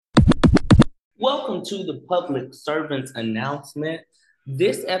Welcome to the public servant's announcement.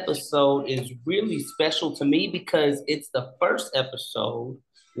 This episode is really special to me because it's the first episode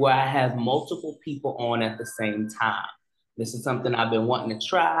where I have multiple people on at the same time. This is something I've been wanting to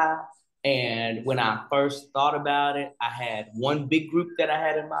try. And when I first thought about it, I had one big group that I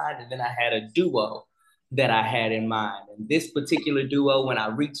had in mind, and then I had a duo that I had in mind. And this particular duo, when I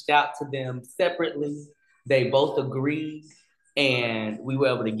reached out to them separately, they both agreed and we were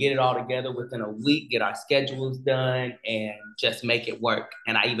able to get it all together within a week, get our schedules done, and just make it work.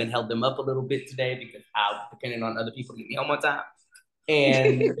 And I even held them up a little bit today because I was depending on other people to get me home on time.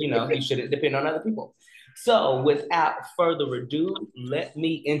 And, you shouldn't depend on other people. So without further ado, let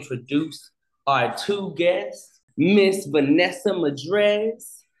me introduce our two guests, Miss Vanessa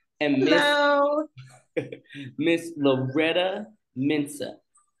Medrez and Miss Laretta Mensah.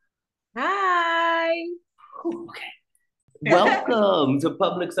 Hi. Okay. Welcome to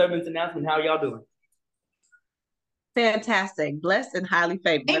Public Servants Announcement. How are y'all doing? Fantastic. Blessed and highly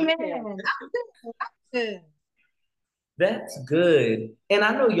favored. Amen. Good. That's good. And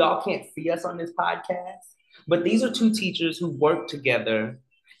I know y'all can't see us on this podcast, but these are two teachers who work together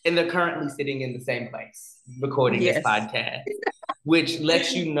and they're currently sitting in the same place recording this podcast, which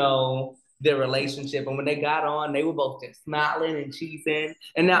lets you know their relationship. And when they got on, they were both just smiling and cheesing.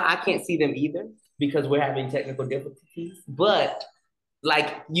 And now I can't see them either because we're having technical difficulties, but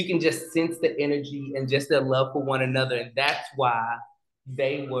like you can just sense the energy and just their love for one another. And that's why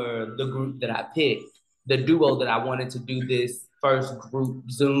they were the group that I picked, the duo that I wanted to do this first group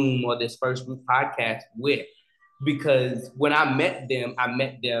Zoom or this first group podcast with. Because when I met them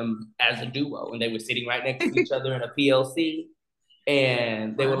as a duo and they were sitting right next to each other in a PLC.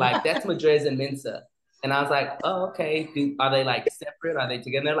 And they were like, that's Medrez and Mensah. And I was like, oh, okay. Are they like separate? Are they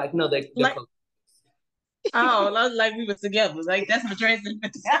together? They're like, no, they're Like- close. Oh, I was like we were together. Like that's my transit.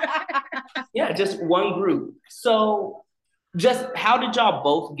 Yeah, just one group. So just how did y'all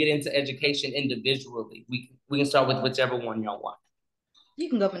both get into education individually? We can start with whichever one y'all want. You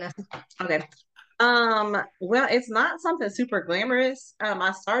can go, Vanessa. Okay. Well, it's not something super glamorous.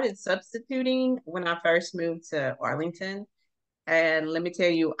 I started substituting when I first moved to Arlington. And let me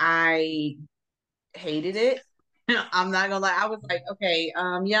tell you, I hated it. I'm not gonna lie. I was like, okay,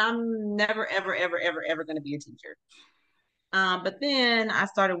 yeah, I'm never, ever, ever, ever, ever gonna be a teacher. But then I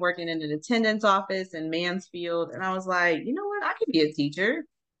started working in an attendance office in Mansfield, and I was like, you know what? I could be a teacher.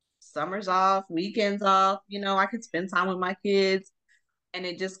 Summers off, weekends off, I could spend time with my kids. And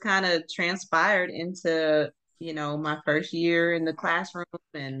it just kind of transpired into, my first year in the classroom.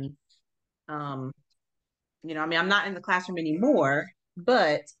 And I'm not in the classroom anymore,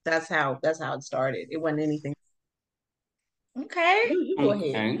 but that's how it started. It wasn't anything. Okay. You go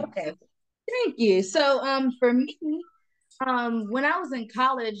ahead. Okay. Thank you. So, for me, when I was in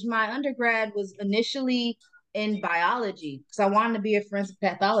college, my undergrad was initially in biology because I wanted to be a forensic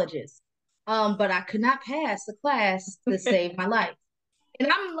pathologist. But I could not pass the class to save my life. And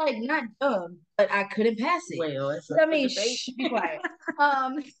I'm like not dumb, but I couldn't pass it. Well, I mean, shh, be quiet.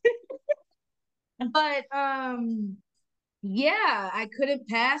 Um, but yeah, I couldn't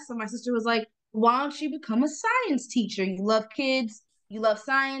pass. So my sister was like, why don't you become a science teacher? You love kids, you love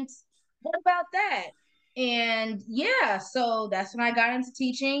science. What about that? And yeah, so that's when I got into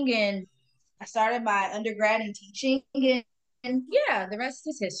teaching and I started my undergrad in teaching and yeah, the rest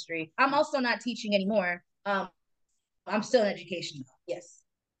is history. I'm also not teaching anymore. I'm still in education though. Yes.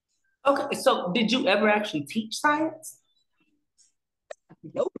 Okay, so did you ever actually teach science?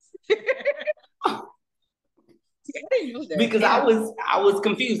 Nope. Because I was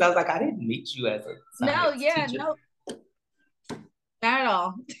confused. I was like, I didn't meet you as a science teacher. No, not at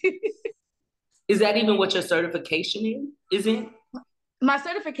all. Is that even what your certification is in? My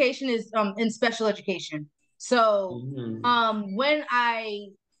certification is in special education. So when I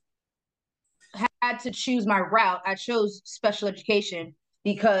had to choose my route, I chose special education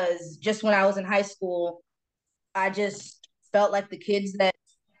because just when I was in high school, I just felt like the kids that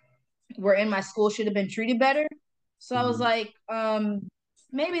were in my school should have been treated better. So I was like,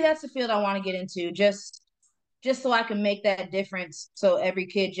 maybe that's the field I want to get into, just so I can make that difference. So every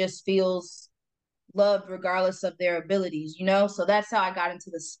kid just feels loved regardless of their abilities, So that's how I got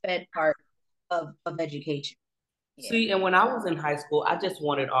into the SPED part of education. Yeah. See, and when I was in high school, I just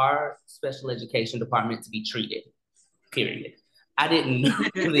wanted our special education department to be treated, period. I didn't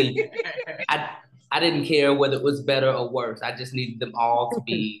really, I didn't care whether it was better or worse. I just needed them all to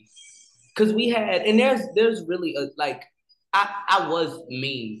be, because we had, and there's really I was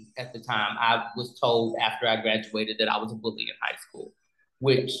mean at the time. I was told after I graduated that I was a bully in high school,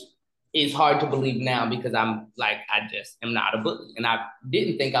 which It's hard to believe now because I'm like, I just am not a bully. And I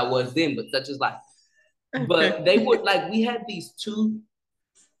didn't think I was then, but such is life. But they would like, we had these two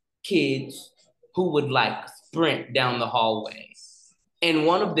kids who would like sprint down the hallway. And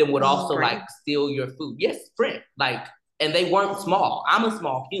one of them would also like steal your food. Yes, sprint. Like, and they weren't small. I'm a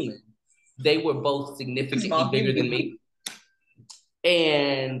small human. They were both significantly bigger than me.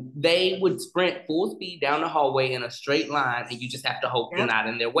 And they would sprint full speed down the hallway in a straight line, and you just have to hope you're not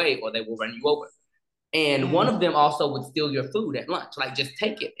in their way or they will run you over. And one of them also would steal your food at lunch, like just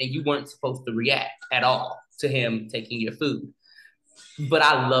take it, and you weren't supposed to react at all to him taking your food. But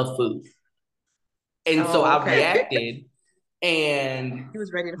I love food. And so I reacted, and he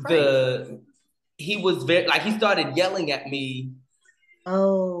was ready to fight. He was very like, he started yelling at me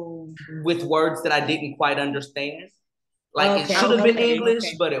with words that I didn't quite understand. Like it should have been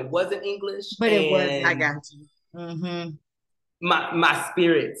English, but it wasn't English. But it was. I got you. My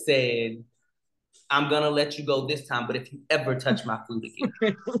spirit said, I'm gonna let you go this time, but if you ever touch my food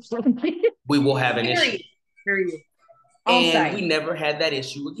again, we will have an issue. Period. And we never had that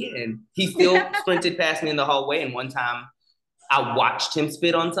issue again. He still sprinted past me in the hallway, and one time I watched him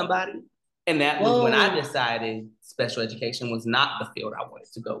spit on somebody. And that was when I decided special education was not the field I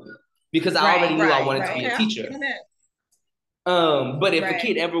wanted to go with. Because I already knew I wanted to be a teacher. But if a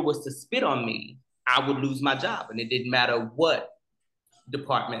kid ever was to spit on me, I would lose my job. And it didn't matter what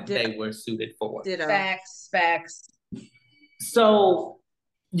department they were suited for. Facts. So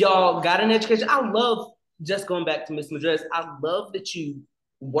y'all got an education. I love, just going back to Miss Medrez, I love that you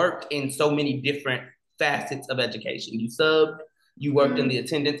work in so many different facets of education. You subbed, you worked in the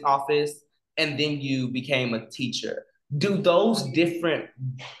attendance office, and then you became a teacher. Do those different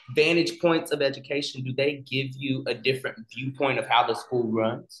vantage points of education, do they give you a different viewpoint of how the school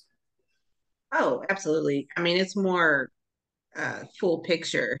runs? Oh, absolutely. I mean, it's more full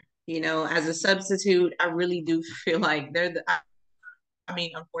picture. You know, as a substitute, I really do feel like they're the, I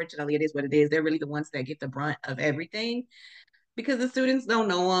mean, unfortunately, it is what it is. They're really the ones that get the brunt of everything because the students don't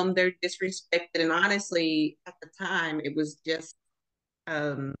know them. They're disrespected. And honestly, at the time, it was just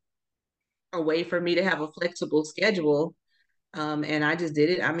a way for me to have a flexible schedule. And I just did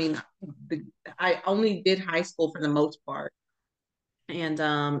it. I mean, I only did high school for the most part. And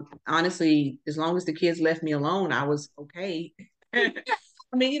honestly, as long as the kids left me alone, I was okay.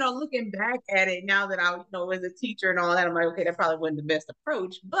 I mean, you know, looking back at it now that I, you know, as a teacher and all that, I'm like, okay, that probably wasn't the best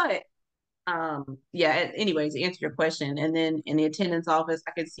approach. But yeah, anyways, to answer your question. And then in the attendance office,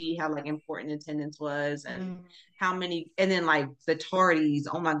 I could see how like important attendance was and how many, and then like the tardies,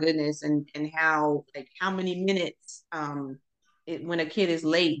 oh my goodness, and how like how many minutes when a kid is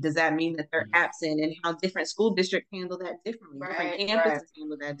late, does that mean that they're absent, and how different school districts handle that differently, different campuses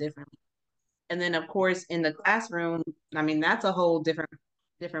handle that differently. And then of course in the classroom, I mean, that's a whole different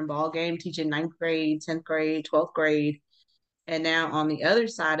ball game, teaching 9th grade, 10th grade, 12th grade. And now on the other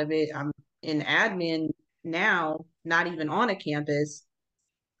side of it, I'm in admin now, not even on a campus.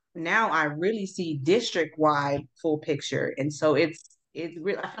 Now I really see district wide full picture. And so it's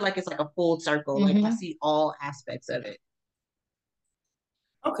really, I feel like it's like a full circle. Like I see all aspects of it.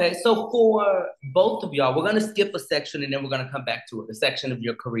 Okay, so for both of y'all, we're gonna skip a section and then we're gonna come back to it, the section of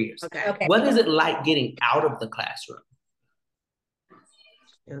your careers. Okay. What is it like getting out of the classroom?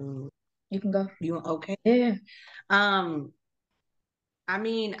 You can go. You okay? Yeah. I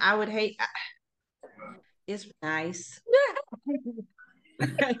mean, I would hate. It's nice.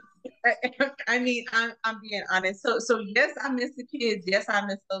 I mean, I'm being honest. So yes, I miss the kids. Yes, I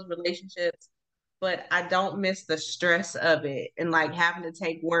miss those relationships, but I don't miss the stress of it and like having to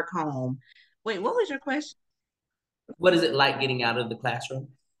take work home. Wait, what was your question? What is it like getting out of the classroom?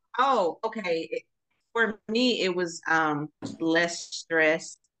 Oh, okay. For me, it was less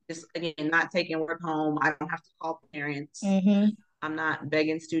stress. Just again, not taking work home. I don't have to call parents. I'm not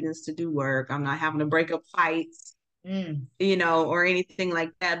begging students to do work. I'm not having to break up fights, you know, or anything like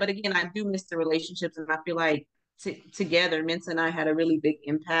that. But again, I do miss the relationships, and I feel like together, Mensah and I had a really big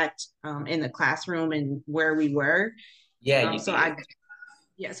impact in the classroom and where we were. Yeah, so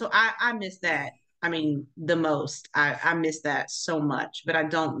I miss that. I mean, the most. I miss that so much, but I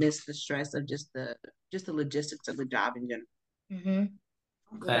don't miss the stress of just the logistics of the job in general.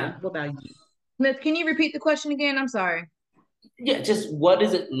 Okay. What about you? Smith, can you repeat the question again? I'm sorry. Yeah, just what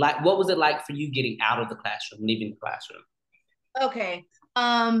is it like? What was it like for you getting out of the classroom, leaving the classroom? Okay.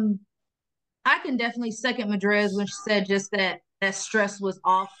 I can definitely second Medrez when she said just that stress was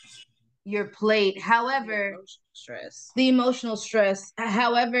off your plate. However, the emotional stress.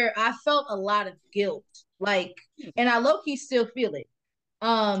 However, I felt a lot of guilt, like, and I low-key still feel it.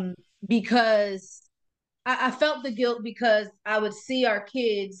 Because I felt the guilt because I would see our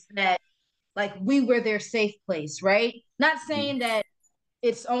kids that like we were their safe place, right? Not saying that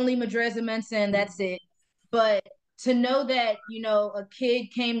it's only Medrez and Mensah and that's it, but to know that, you know, a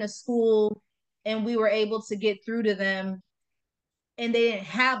kid came to school and we were able to get through to them and they didn't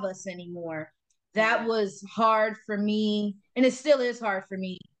have us anymore. That was hard for me, and it still is hard for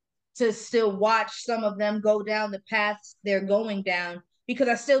me to still watch some of them go down the paths they're going down because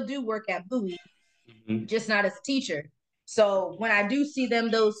I still do work at Bowie, just not as a teacher. So when I do see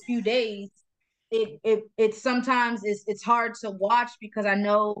them those few days, it sometimes it's hard to watch because I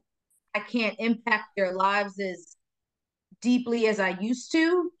know I can't impact their lives as deeply as I used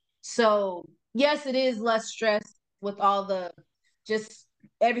to. So yes, it is less stress with all the just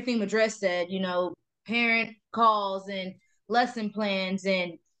everything Medrez said, you know, parent calls and lesson plans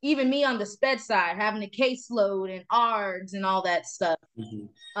and even me on the sped side having a caseload and ARDs and all that stuff.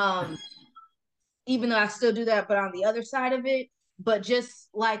 Even though I still do that, but on the other side of it. But just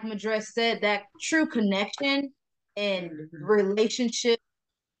like Medrez said, that true connection and relationship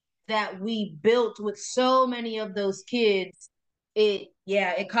that we built with so many of those kids, it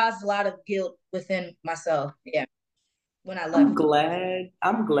caused a lot of guilt within myself. Yeah. When I left.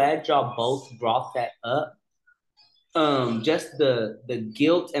 I'm glad y'all both brought that up. Just the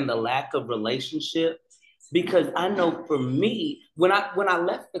guilt and the lack of relationship. Because I know for me, when I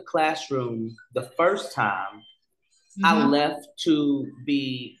left the classroom the first time, I left to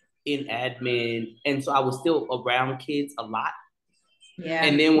be in admin. And so I was still around kids a lot. Yeah.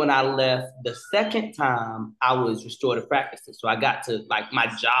 And then when I left the second time, I was restorative practices. So I got to like my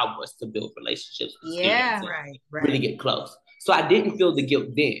job was to build relationships with students and really get close. So I didn't feel the guilt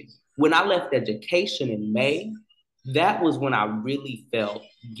then. When I left education in May, that was when I really felt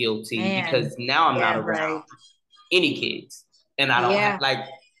guilty because now I'm not around any kids. And I don't have like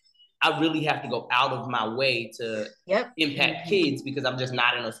I really have to go out of my way to impact kids because I'm just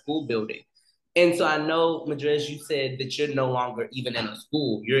not in a school building. And so I know, Medrez, you said that you're no longer even in a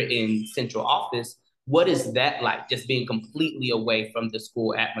school. You're in central office. What is that like, just being completely away from the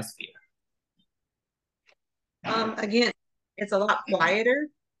school atmosphere? Again, it's a lot quieter.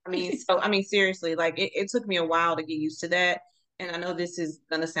 Seriously, like it took me a while to get used to that. And I know this is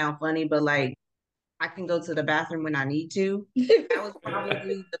gonna sound funny, but like I can go to the bathroom when I need to. That was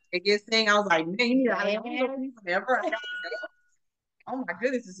probably the biggest thing. I was like, man, I don't go whenever I got oh my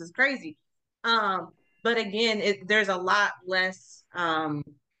goodness, this is crazy. But again, there's a lot less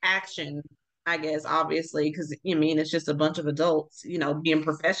action, I guess, obviously, because it's just a bunch of adults, being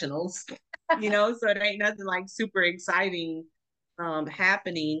professionals, so it ain't nothing like super exciting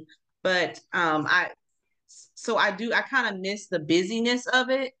happening. But I kind of miss the busyness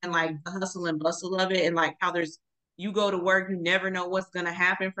of it and like the hustle and bustle of it and like how you go to work, you never know what's gonna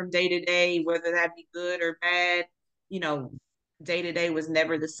happen from day to day, whether that be good or bad, you know, day to day was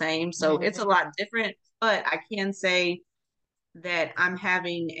never the same. So it's a lot different, but I can say that I'm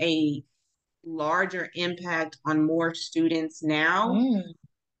having a larger impact on more students now,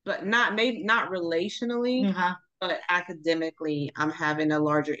 but maybe not relationally, but academically, I'm having a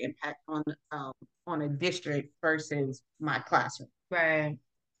larger impact on a district versus my classroom. Right.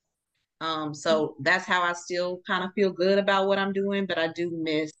 So that's how I still kind of feel good about what I'm doing, but I do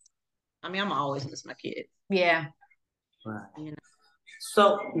I'm always miss my kids. Yeah. Right.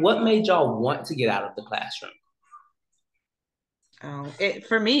 So what made y'all want to get out of the classroom?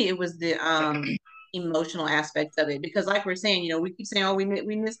 For me, it was the emotional aspect of it because like we're saying, we keep saying, oh, we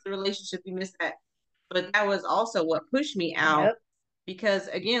miss the relationship, we miss that. But that was also what pushed me out because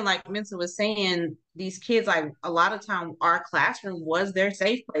again, like Mensah was saying, these kids, like a lot of time our classroom was their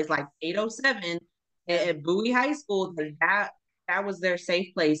safe place, like 807 at Bowie High School, that was their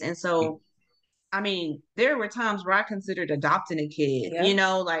safe place. And so there were times where I considered adopting a kid,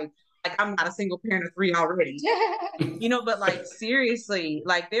 like I'm not a single parent of 3 already, but like seriously,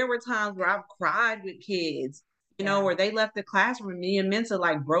 like there were times where I've cried with kids, where they left the classroom and me and Mensah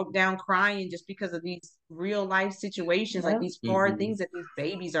like broke down crying just because of these real life situations, like these hard things that these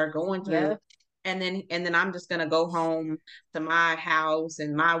babies are going through. And then I'm just gonna go home to my house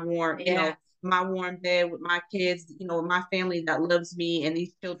and my warm, my warm bed with my kids, with my family that loves me, and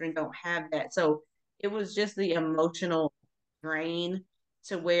these children don't have that. So it was just the emotional drain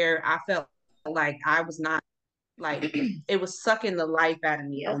to where I felt like I was not like it was sucking the life out of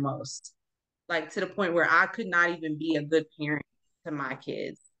me almost. Like to the point where I could not even be a good parent to my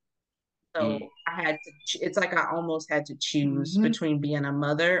kids. So I had to it's like I almost had to choose between being a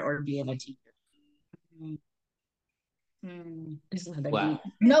mother or being a teacher. It's not that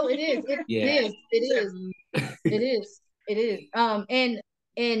deep. No, it is. It is. It is. It is. It is.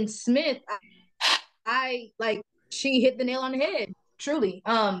 And Smith, like she hit the nail on the head, truly.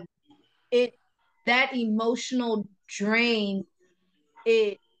 It that emotional drain,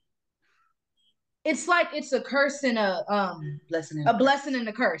 it's like it's a curse and a blessing and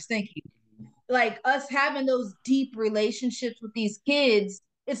a curse. Thank you. Like us having those deep relationships with these kids,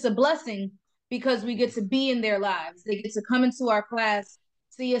 it's a blessing because we get to be in their lives. They get to come into our class,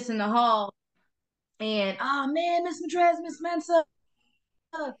 see us in the hall, and oh man, Miss Medrez, Miss Mensah,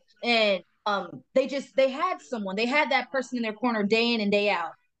 and they had that person in their corner day in and day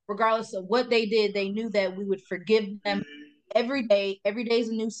out, regardless of what they did. They knew that we would forgive them every day. Every day is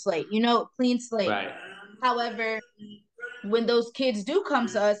a new slate, clean slate. Right. However, when those kids do come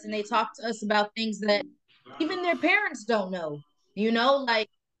to us and they talk to us about things that even their parents don't know, like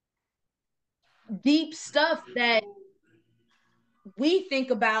deep stuff that we think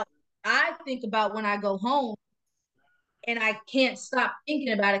about, I think about when I go home, and I can't stop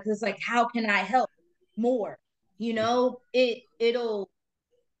thinking about it because it's like, how can I help more? It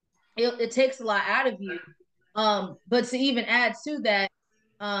takes a lot out of you. But to even add to that,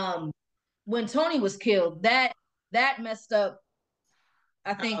 when Tony was killed, that messed up,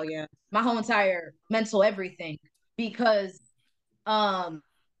 I think, my whole entire mental everything, because um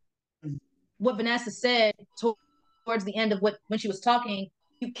what Vanessa said towards the end of when she was talking,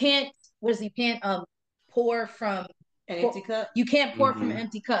 you can't pour from an empty cup. You can't pour from an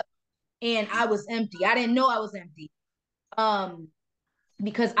empty cup. And I was empty. I didn't know I was empty.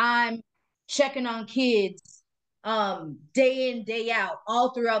 Because I'm checking on kids day in, day out,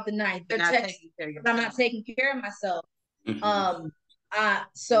 all throughout the night. They're I'm not taking care of myself.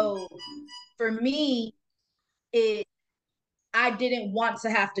 So for me, I didn't want to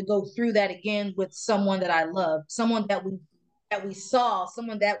have to go through that again with someone that I loved, someone that we saw,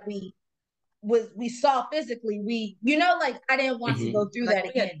 someone that we saw physically. Like I didn't want to go through that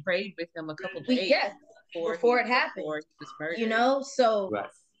again. We had prayed with him a couple days before it happened. Before he was murdered. So right.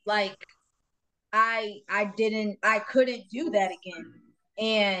 Like I couldn't do that again.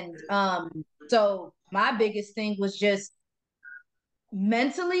 And so my biggest thing was just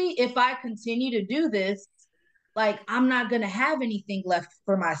mentally, if I continue to do this, like I'm not gonna have anything left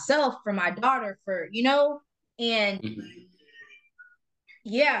for myself, for my daughter, and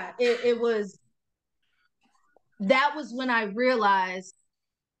yeah, it was, that was when I realized,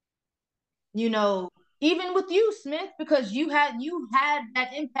 even with you, Smith, because you had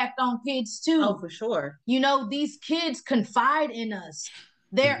that impact on kids too. Oh, for sure. These kids confide in us.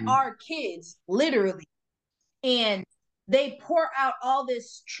 They're our kids, literally. And they pour out all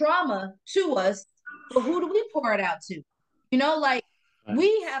this trauma to us, but who do we pour it out to?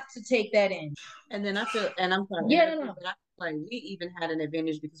 We have to take that in. And then I feel, and I'm sorry, but I feel like we even had an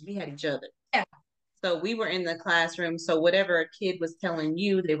advantage because we had each other. Yeah. So we were in the classroom. So whatever a kid was telling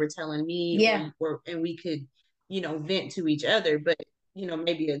you, they were telling me. Yeah. And we could, vent to each other. But,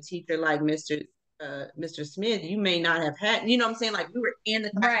 maybe a teacher like Mr. Smith, you may not have had, what I'm saying? Like we were in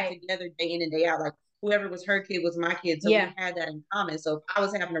the classroom together day in and day out. Like whoever was her kid was my kid. So we had that in common. So if I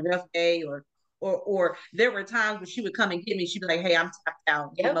was having a rough day or there were times when she would come and get me, she'd be like, hey, I'm tapped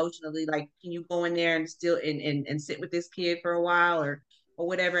out emotionally. Like, can you go in there and still and sit with this kid for a while or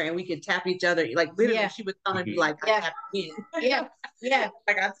whatever, and we could tap each other. Like literally, she would come and be like, I tap in. Like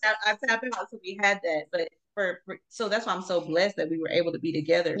I tap out. So we had that. But so that's why I'm so blessed that we were able to be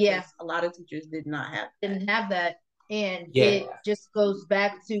together. Yeah. A lot of teachers didn't have that. And it just goes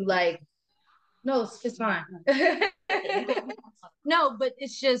back to like, no, it's fine. No, but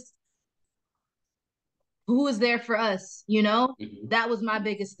it's just, who is there for us? That was my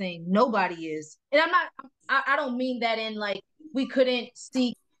biggest thing. Nobody is. And I don't mean that in like, we couldn't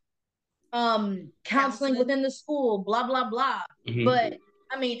seek counseling within the school, blah, blah, blah. But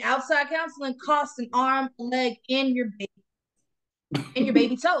I mean, outside counseling costs an arm, a leg, and your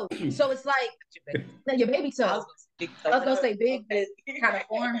baby toe. So it's like your baby toe. I was gonna say big, but kind of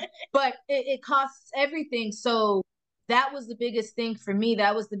form. But it costs everything. So that was the biggest thing for me.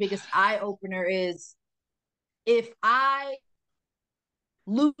 That was the biggest eye opener, is if I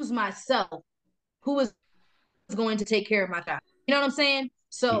lose myself, who is going to take care of my child? You know what I'm saying?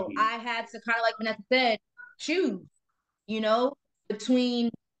 So I had to kind of, like Vanessa said, choose, between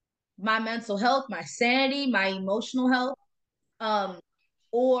my mental health, my sanity, my emotional health,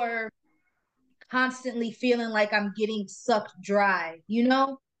 or constantly feeling like I'm getting sucked dry,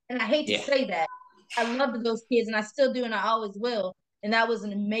 And I hate to say that. I loved those kids and I still do and I always will. And that was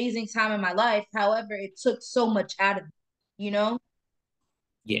an amazing time in my life. However, it took so much out of me,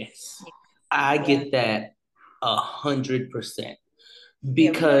 Yes. I get that 100%.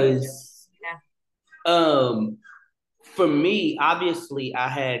 Because for me, obviously I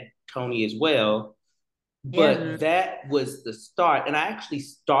had Tony as well, But that was the start. And I actually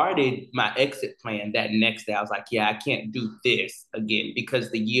started my exit plan that next day. I was like, yeah, I can't do this again, because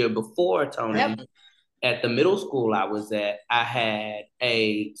the year before, Tony, at the middle school I was at, I had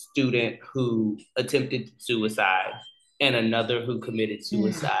a student who attempted suicide and another who committed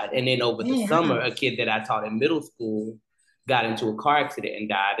suicide. And then over the summer, a kid that I taught in middle school got into a car accident and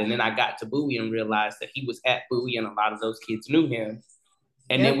died. And then I got to Bowie and realized that he was at Bowie and a lot of those kids knew him.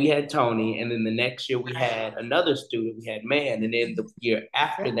 And then we had Tony. And then the next year we had another student, we had Man. And then the year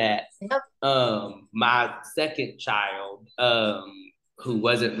after that, my second child, who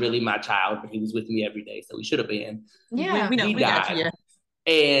wasn't really my child, but he was with me every day, so he should have been. Yeah, we died. You,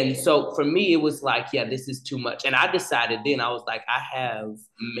 and so for me, it was like, yeah, this is too much. And I decided then, I was like, I have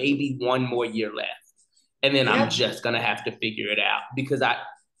maybe one more year left. And then I'm just going to have to figure it out, because I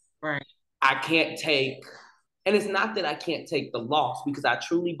can't take, and it's not that I can't take the loss, because I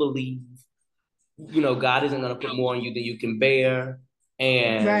truly believe, God isn't going to put more on you than you can bear.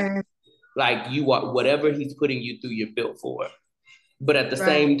 And like, you are, whatever he's putting you through, you're built for it. But at the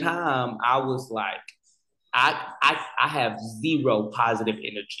same time, I was like, I have zero positive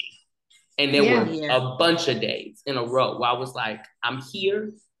energy. And there were a bunch of days in a row where I was like, I'm here,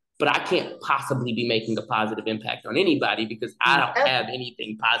 but I can't possibly be making a positive impact on anybody, because I don't have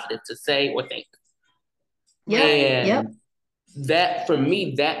anything positive to say or think. And that, for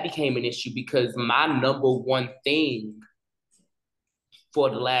me, that became an issue, because my number one thing for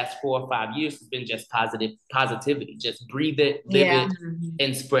the last 4 or 5 years has been just positivity. Just breathe it, live it,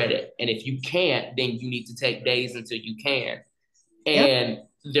 and spread it. And if you can't, then you need to take days until you can. And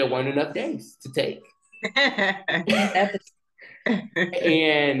there weren't enough days to take.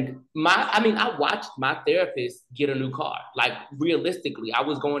 And I watched my therapist get a new car. Like, realistically, I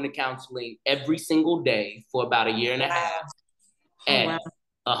was going to counseling every single day for about a year and a half at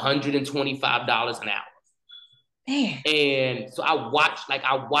 $125 an hour. Man. And so I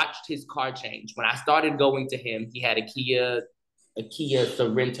watched his car change. When I started going to him, he had a Kia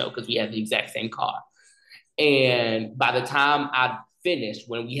Sorento, because we had the exact same car. And by the time I finished,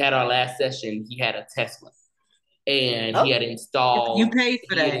 when we had our last session, he had a Tesla. And he had installed. You paid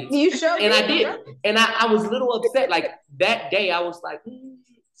for that. You showed. And I did. And I was a little upset. Like, that day, I was like,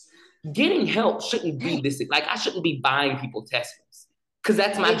 getting help shouldn't be this. Like, I shouldn't be buying people Teslas, because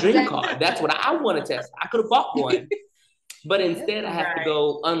that's my dream car. That's what I want, a Tesla. I could have bought one. But instead, I have to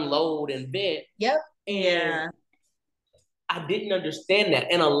go unload and vent. And I didn't understand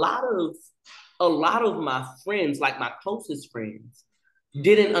that. And a lot of my friends, like my closest friends,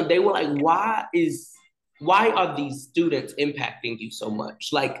 didn't. They were like, why are these students impacting you so much?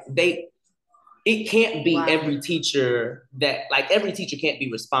 Like, it can't be every teacher can't be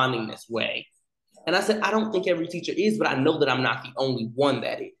responding this way. And I said, I don't think every teacher is, but I know that I'm not the only one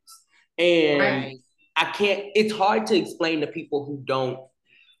that is. And it's hard to explain to people who don't,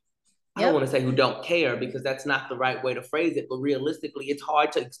 I don't want to say who don't care, because that's not the right way to phrase it, but realistically, it's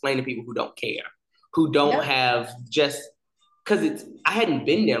hard to explain to people who don't care, who don't have just, because I hadn't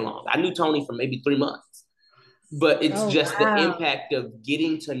been there long. I knew Tony for maybe 3 months. But it's the impact of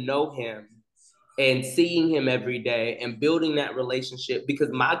getting to know him and seeing him every day and building that relationship, because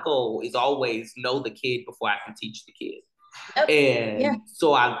my goal is always know the kid before I can teach the kid. And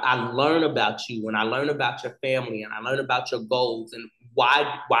so I learn about you, and I learn about your family, and I learn about your goals, and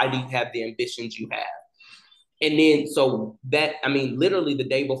why do you have the ambitions you have? And then, so that, literally the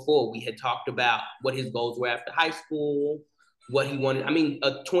day before, we had talked about what his goals were after high school, what he wanted.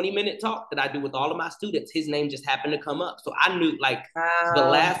 A 20-minute talk that I do with all of my students, his name just happened to come up. So I knew, like, the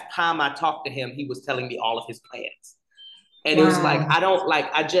last time I talked to him, he was telling me all of his plans. And it was like,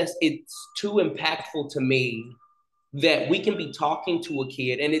 it's too impactful to me that we can be talking to a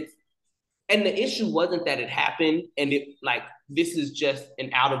kid, and the issue wasn't that it happened and this is just an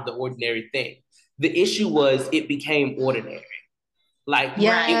out of the ordinary thing. The issue was it became ordinary. Like, it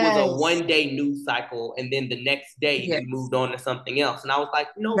was a one-day news cycle, and then the next day we moved on to something else. And I was like,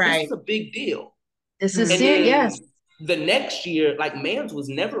 no, this is a big deal. This is serious. The next year, like, Mans was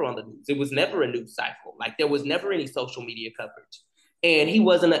never on the news. It was never a news cycle. Like, there was never any social media coverage. And he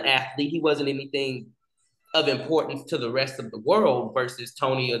wasn't an athlete. He wasn't anything of importance to the rest of the world versus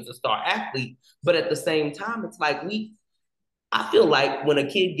Tony as a star athlete. But at the same time, it's like, I feel like when a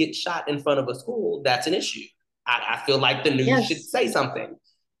kid gets shot in front of a school, that's an issue. I feel like the news should say something.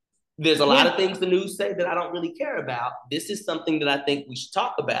 There's a lot of things the news say that I don't really care about. This is something that I think we should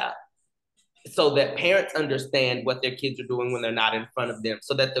talk about, so that parents understand what their kids are doing when they're not in front of them,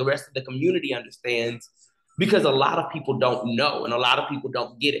 so that the rest of the community understands, because a lot of people don't know and a lot of people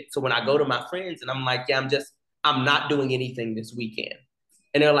don't get it. So when I go to my friends and I'm like, I'm not doing anything this weekend.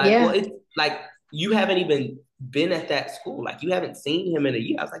 And they're like, well, it's like, you haven't even been at that school. Like, you haven't seen him in a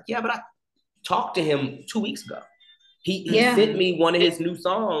year. I was like, yeah, but I talked to him 2 weeks ago. He sent me one of his new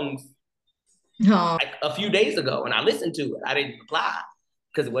songs like a few days ago, and I listened to it. I didn't reply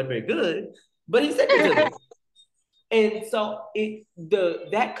because it wasn't very good, but he sent it to me. And so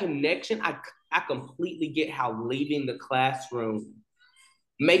that connection, I completely get how leaving the classroom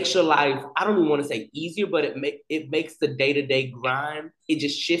makes your life, I don't even want to say easier, but it makes the day-to-day grind, it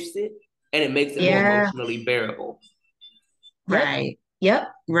just shifts it, and it makes it more emotionally bearable. Right.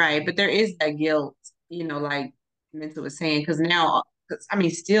 Yep. Right. But there is that guilt, like Mensah was saying, because now,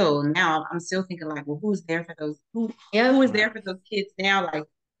 still now I'm still thinking like, well, who's there for those? Who is there for those kids now? Like,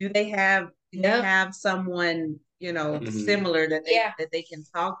 do they have someone, similar that they can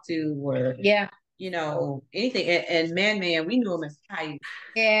talk to, or anything? And man, we knew him as Caillou.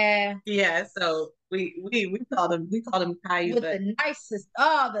 Yeah. Yeah. So we called him Caillou with the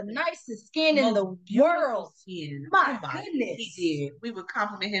nicest skin in the world. Skin. My goodness. He did. We would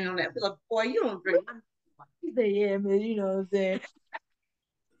compliment him on that. We like, boy, you don't drink. He said, yeah, man, you know what I'm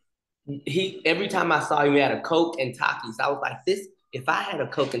saying? Every time I saw him, he had a Coke and Takis. I was like, if I had a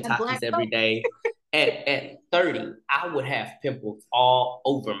Coke and Takis every day at 30, I would have pimples all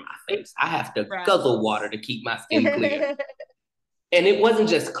over my face. I have to guzzle water to keep my skin clear. And it wasn't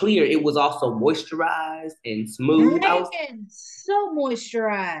just clear, it was also moisturized and smooth. So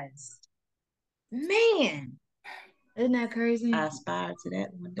moisturized. Man. Isn't that crazy? I aspire to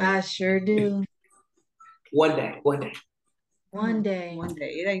that one day. I sure do. One day. One day.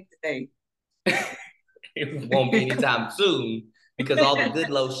 It ain't today. It won't be anytime soon, because all the good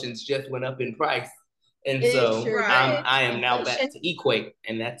lotions just went up in price. And so I am now back to Equate,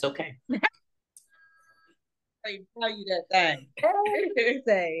 and that's okay. I tell you that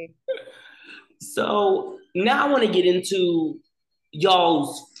thing. So now I want to get into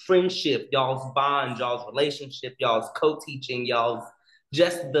y'all's friendship, y'all's bond, y'all's relationship, y'all's co-teaching, y'all's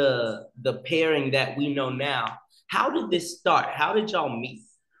just the pairing that we know now. How did this start? How did y'all meet?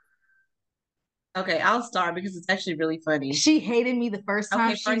 Okay, I'll start because it's actually really funny. She hated me the first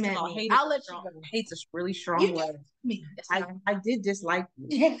time she met me. I'll let you go. Hate's a really strong word. I did dislike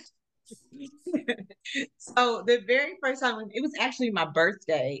you. So the very first time, it was actually my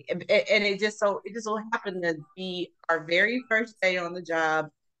birthday, and it just so happened to be our very first day on the job.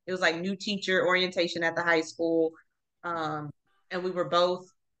 It was like new teacher orientation at the high school, and we were both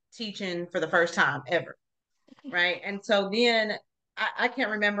teaching for the first time ever, right? And so then I can't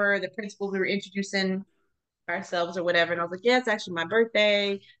remember the principal, we were introducing ourselves or whatever, and I was like, yeah, it's actually my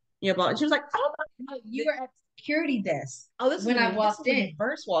birthday, blah. And she was like, oh, you were at the security desk. Oh, this when I walked in.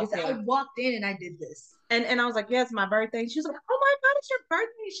 First walked in. I walked in and I did this. And I was like, yeah, it's my birthday. She was like, oh my God, it's your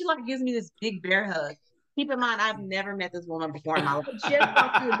birthday. She like gives me this big bear hug. Keep in mind, I've never met this woman before in my life. Just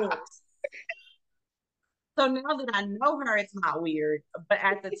walked through the doors. So now that I know her, it's not weird. But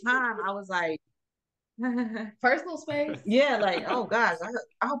at the time, I was like, personal space. Yeah, like, oh gosh,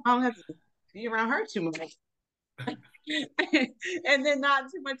 I hope I don't have to be around her too much. And then not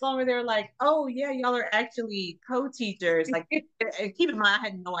too much longer, they were like, oh yeah, y'all are actually co-teachers. Like, and keep in mind, I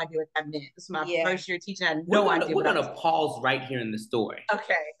had no idea what that meant. This is my first year teaching. I had no idea. We're gonna pause right here in the story.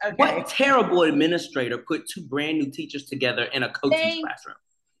 Okay. What terrible administrator put two brand new teachers together in a co-teach classroom?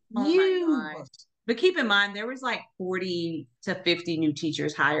 Oh, but keep in mind, there was like 40 to 50 new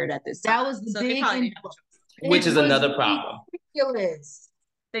teachers hired at this time. That was the big, which is another problem. Ridiculous.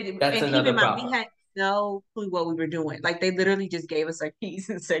 That's another problem. We had no clue what we were doing. Like, they literally just gave us our keys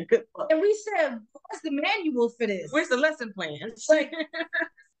and said good luck. And we said, what's the manual for this? Where's the lesson plan? Like,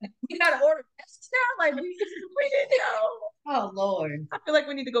 we gotta order desks now? Like, we didn't know. Oh Lord. I feel like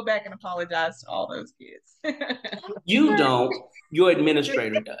we need to go back and apologize to all those kids. You don't, your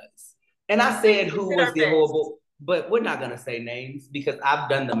administrator does. And I said who was the horrible, but we're not gonna say names because I've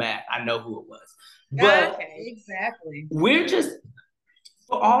done the math. I know who it was. But exactly. We're just,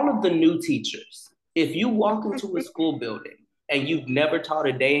 for all of the new teachers, if you walk into a school building and you've never taught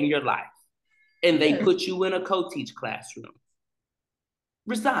a day in your life and they put you in a co-teach classroom,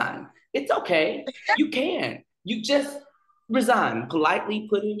 resign. It's okay. You can. You just resign. Politely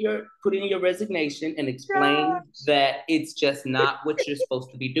put in your resignation and explain that it's just not what you're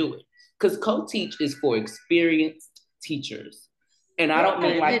supposed to be doing. Because co-teach is for experienced teachers. And I don't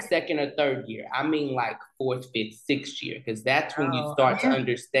mean like second or third year. I mean like fourth, fifth, sixth year. Because that's when you start to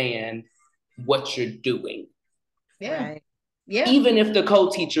understand what you're doing. Yeah. Right. Yeah. Even if the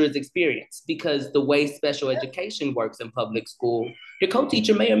co-teacher is experienced, because the way special education works in public school, the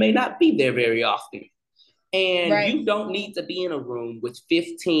co-teacher may or may not be there very often. And you don't need to be in a room with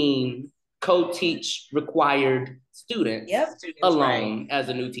 15 co-teach required students alone as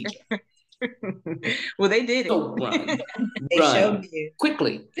a new teacher. Well, they did it. So run. They showed you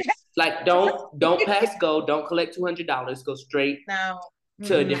quickly. Like don't pass go, don't collect $200, go straight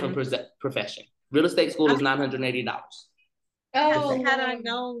to a different profession. Real estate school is $980. Oh, had I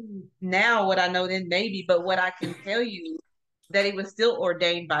known now what I know, then maybe. But what I can tell you that it was still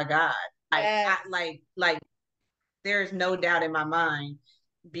ordained by God. Like there's no doubt in my mind,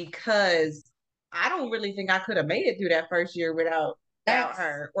 because I don't really think I could have made it through that first year without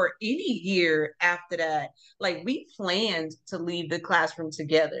her, or any year after that. Like, we planned to leave the classroom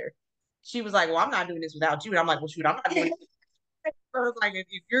together. She was like, "Well, I'm not doing this without you." And I'm like, "Well, shoot, I'm not doing it." I was like, if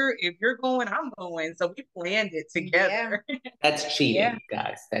you're going, I'm going. So we planned it together. Yeah. That's cheating,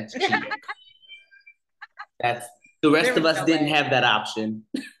 guys. That's cheating. That's the rest of us didn't have that option.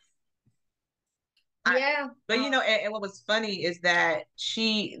 But you know, and what was funny is that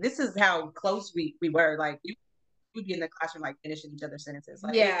this is how close we were. Like, we'd be in the classroom like finishing each other's sentences.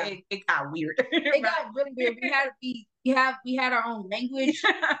 Like, it got weird. It got really weird. We had our own language,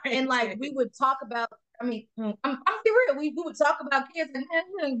 and like we would talk about. I mean, I'm be real. We would talk about kids, and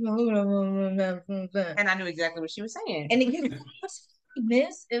I knew exactly what she was saying. And it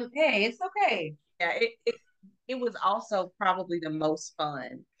miss. Hey, it's okay. Yeah, it was also probably the most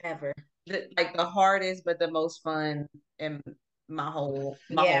fun ever. Like the hardest, but the most fun in my whole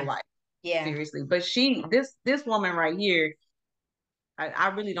life. Yeah, seriously. But this woman right here, I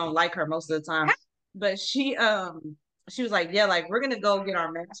really don't like her most of the time. But she was like, "Yeah, like, we're gonna go get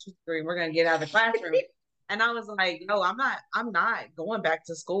our master's degree. We're gonna get out of the classroom." And I was like, "No, I'm not going back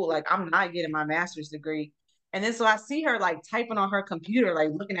to school. Like, I'm not getting my master's degree." And then so I see her like typing on her computer, like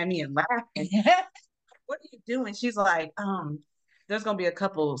looking at me and laughing. "What are you doing?" She's like, "There's gonna be a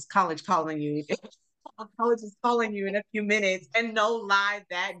couple's college calling you." College is calling you in a few minutes. And no lie,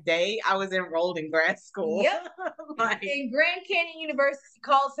 that day I was enrolled in grad school. Yep. Like, and Grand Canyon University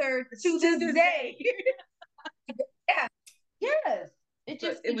calls her to this day. Yeah. Yes. It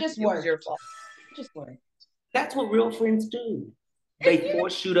just worked. It was your fault. It just worked. That's what real friends do. They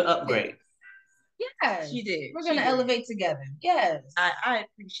force you to upgrade. Yeah, she did. We're gonna elevate together. Yes, I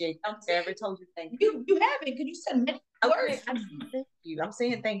appreciate. I'm ever told you thank you. You haven't, because you said many words. Thank you. I'm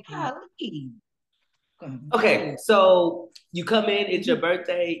saying thank you. Okay, so you come in, it's your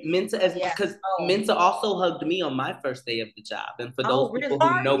birthday. Mensah, because Mensah also hugged me on my first day of the job. And for those people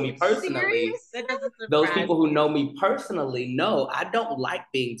who know me personally, know I don't like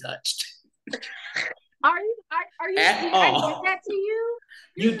being touched. Are you? At all. I did that to you?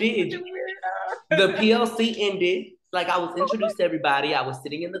 You did. The PLC ended. Like, I was introduced to everybody. I was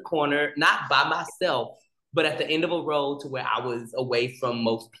sitting in the corner, not by myself, but at the end of a row to where I was away from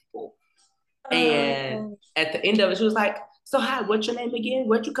most people. And at the end of it, she was like, "So hi, what's your name again?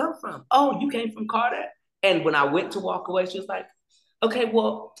 Where'd you come from?" "Oh, you came from Carter." And when I went to walk away, she was like, "Okay,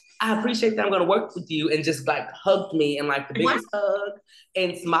 well, I appreciate that. I'm going to work with you." And just like hugged me and like the biggest hug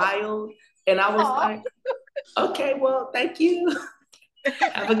and smiled. And I was like, "Okay, well, thank you.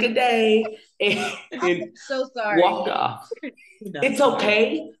 Have a good day." And I'm so sorry. Walked off. It's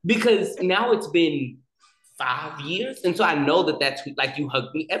okay, because now it's been 5 years, and so I know that's like, you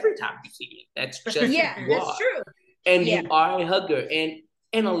hug me every time you see me. That's just that's true. And you are a hugger, and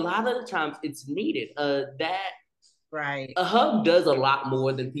a lot of the times it's needed. Right. A hug does a lot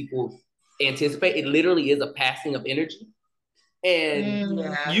more than people anticipate. It literally is a passing of energy, and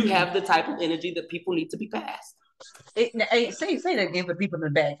you have the type of energy that people need to be passed. Say that again for people in the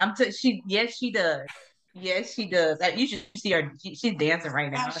back. Yes, she does. Yes, she does. You should see her. She's dancing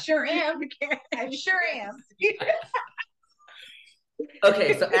right now. I sure am. I sure am.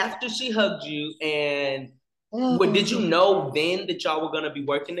 Okay, so after she hugged you, and did you know then that y'all were gonna be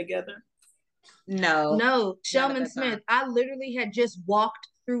working together? No. Shelman Smith. I literally had just walked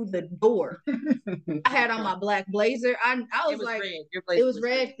through the door. I had on my black blazer. I was like, red. It was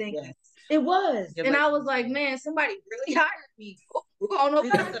red thing. Yes. It was. And I was like, man, somebody really hired me.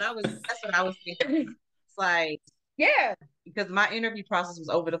 That's what I was thinking. It's like, because my interview process was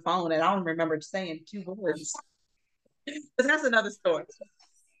over the phone, and I don't remember saying 2 words. But that's another story.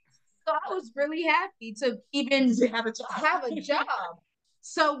 So I was really happy to even have a job.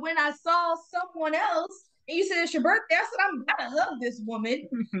 So when I saw someone else, and you said it's your birthday, I said, I'm gonna hug this woman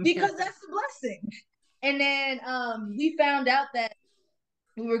because that's a blessing. And then we found out that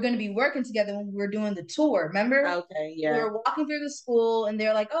we were going to be working together when we were doing the tour. Remember? Okay, yeah. We were walking through the school, and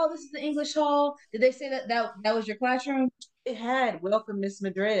they're like, "Oh, this is the English hall." Did they say that was your classroom? It had "Welcome, Miss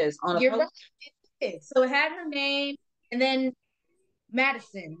Medrez" on a post. Right. It did. So it had her name, and then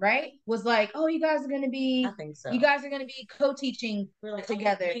Madison, right, was like, "Oh, you guys are going to be. I think so. You guys are going to be co-teaching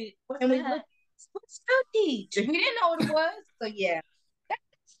together." And we looked, what's co-teach? We didn't know what it was. So yeah.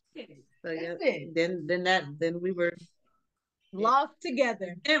 So yeah, then we were locked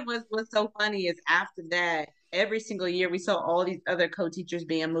together. And what's so funny is after that, every single year we saw all these other co-teachers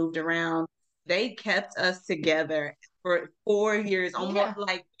being moved around. They kept us together for 4 years, almost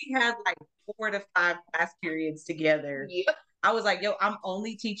like we had like 4 to 5 class periods together. Yeah. I was like, yo, I'm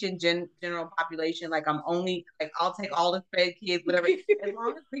only teaching general population. Like I'm only like I'll take all the fed kids, whatever. As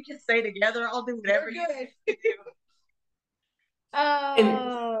long as we can stay together, I'll do whatever you do.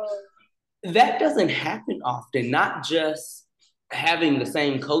 Oh. And that doesn't happen often, not just having the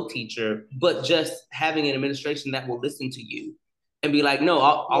same co-teacher, but just having an administration that will listen to you and be like, no,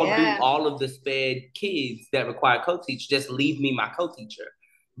 I'll do all of the sped kids that require co-teach. Just leave me my co-teacher.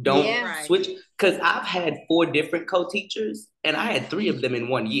 Don't switch. Because I've had 4 different co-teachers and I had 3 of them in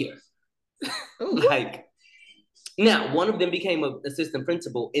 1 year. Like, now one of them became an assistant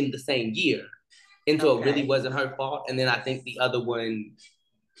principal in the same year. And so it really wasn't her fault. And then I think the other one,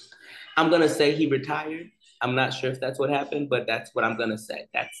 I'm going to say he retired. I'm not sure if that's what happened, but that's what I'm going to say.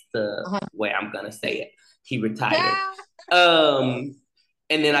 That's the way I'm going to say it. He retired. And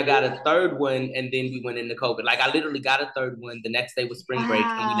then I got a 3rd one, and then we went into COVID. Like, I literally got a 3rd one. The next day was spring break,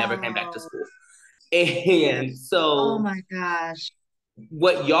 and we never came back to school. And so... Oh, my gosh.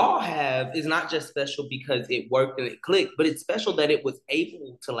 What y'all have is not just special because it worked and it clicked, but it's special that it was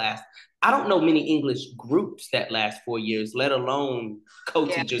able to last. I don't know many English groups that last 4 years, let alone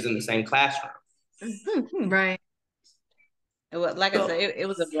co-teachers in the same classroom. Right. Like I said, it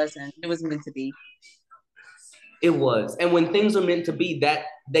was a blessing. It was meant to be. It was. And when things are meant to be, that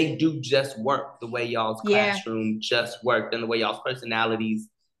they do just work the way y'all's classroom just worked and the way y'all's personalities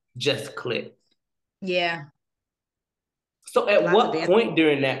just clicked. Yeah. So at what point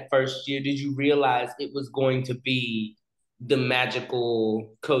during that first year did you realize it was going to be the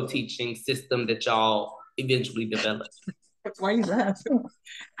magical co-teaching system that y'all eventually developed? Why are you laughing?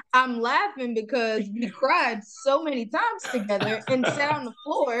 I'm laughing because we cried so many times together and sat on the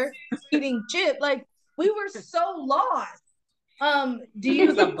floor eating chip. Like, we were so lost. It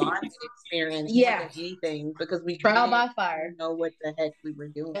was a bonding experience more than anything because we trial by fire know what the heck we were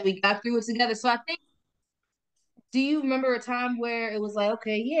doing. And we got through it together. So I think, do you remember a time where it was like,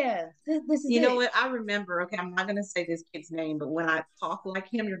 okay, this is You know what? I remember, okay, I'm not going to say this kid's name, but when I talk like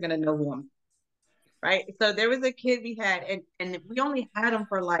him, you're going to know who I'm. Right? So there was a kid we had, and we only had him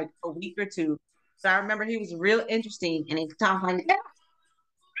for like a week or 2. So I remember he was real interesting, and he talked like that.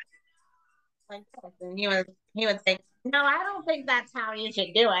 And he would say, no, I don't think that's how you should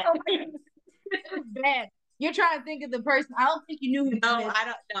do it. It was bad. You're trying to think of the person. I don't think you knew him. No, I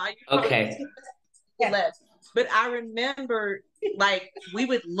don't know. Okay. But I remember, like, we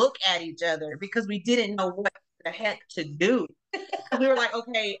would look at each other because we didn't know what the heck to do. We were like,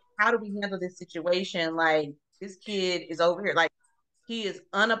 okay, how do we handle this situation? Like, this kid is over here. Like, he is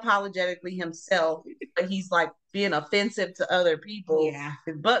unapologetically himself, but he's like being offensive to other people. Yeah.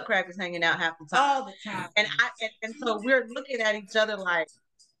 His butt crack is hanging out half the time. All the time. And so we're looking at each other like,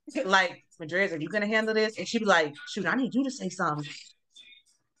 Medrez, are you gonna handle this? And she'd be like, shoot, I need you to say something.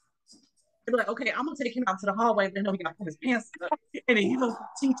 They'd be like, okay, I'm gonna take him out to the hallway, then we gotta put his pants up, and then he's gonna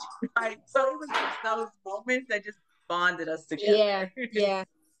teach you. Right? So it was just those moments that just bonded us together.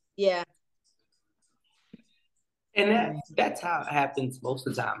 Yeah. And that's how it happens most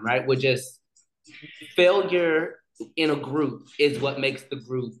of the time, right? We're just failure in a group is what makes the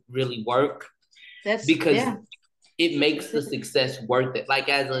group really work. Because it makes the success worth it. Like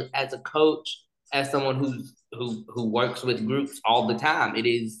as a coach, as someone who works with groups all the time, it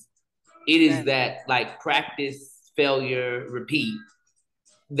is that like practice, failure, repeat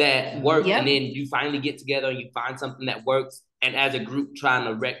that work, and then you finally get together and you find something that works, and as a group trying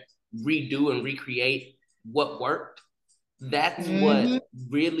to redo and recreate what worked. That's what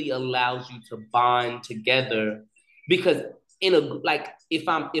really allows you to bond together, because if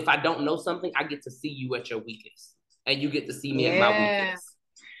I don't know something, I get to see you at your weakest and you get to see me at my weakest,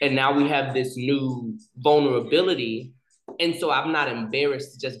 and now we have this new vulnerability, and so I'm not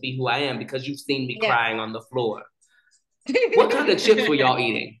embarrassed to just be who I am because you've seen me crying on the floor. What kind of chips were y'all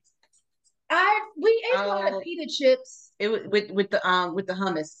eating? We ate a lot of pita chips. It was with the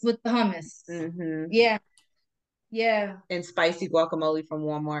hummus. With the hummus. Mm-hmm. Yeah. And spicy guacamole from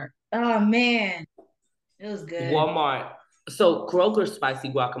Walmart. Oh man, it was good. Walmart. So Kroger's spicy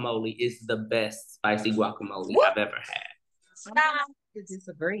guacamole is the best spicy guacamole I've ever had. I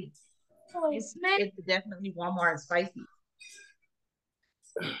disagree. It's definitely Walmart spicy.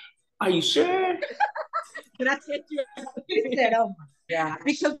 Are you sure? Can I tell you? He said, oh my God.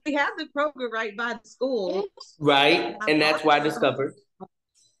 Because we have the Kroger right by the school. Right. And that's why I discovered.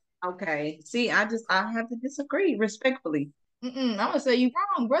 Okay. See, I have to disagree respectfully. I'm gonna say you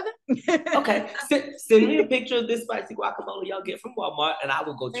wrong, brother. Okay, send me a picture of this spicy guacamole y'all get from Walmart, and I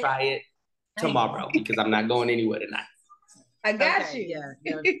will go try it tomorrow because I'm not going anywhere tonight. I got you. Yeah,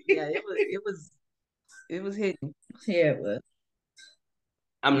 yeah. It was hidden. Yeah, it was.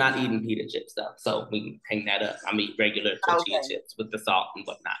 I'm not eating pita chips though, so we can hang that up. I'm eating regular tortilla chips with the salt and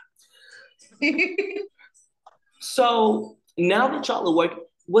whatnot. So now that y'all are working,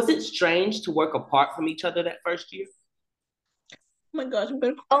 was it strange to work apart from each other that first year? Oh my gosh, I'm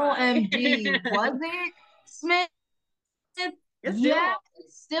gonna cry. OMG, was it, Smith? It's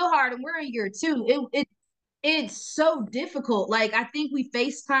still hard, and we're in year 2. It's so difficult. Like, I think we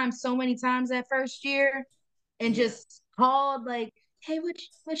FaceTimed so many times that first year and just called like, hey,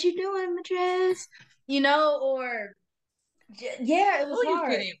 what you doing, Medrez? Or it was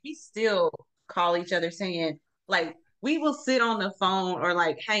hard. We still call each other saying, like, we will sit on the phone or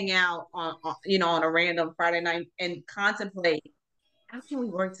like hang out on on a random Friday night and contemplate, how can we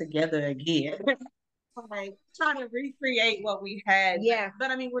work together again? Like trying to recreate what we had. Yeah.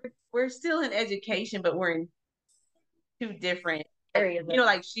 But I mean, we're still in education, but we're in 2 different areas.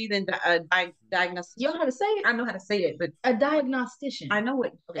 Like she's in diagnosis. You know how to say it? I know how to say it, but a diagnostician. I know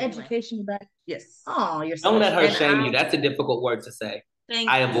what education back. Yes. Oh, you're so don't let her shame you. That's a difficult word to say.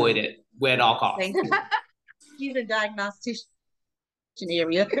 I avoid it at all costs. Thank you. She's a diagnostician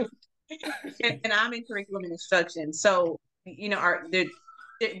area, and I'm in curriculum and instruction. So they're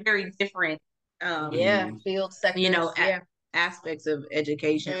very different. Field sectors. Aspects of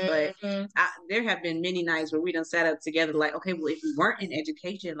education. But there have been many nights where we done sat up together like, okay, well, if we weren't in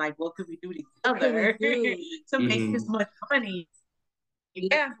education, like, what could we do together to make this much money?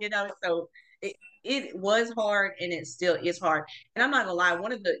 So it was hard, and it still is hard. And I'm not gonna lie,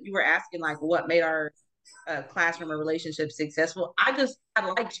 you were asking like what made our classroom or relationship successful. I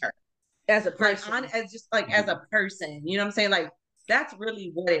liked her as a person, as a person. You know what I'm saying? Like, that's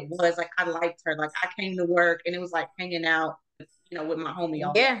really what it was. Like, I liked her. Like, I came to work and it was like hanging out, with my homie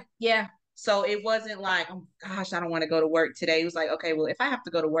all day. Yeah. So it wasn't like, oh gosh, I don't want to go to work today. It was like, okay, well, if I have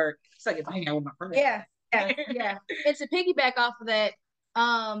to go to work, it's like if I hang out with my friends. Yeah. And to piggyback off of that,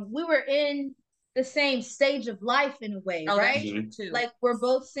 we were in the same stage of life in a way, right? Too. Like, we're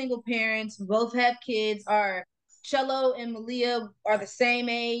both single parents, we both have kids. Our Cello and Malia are the same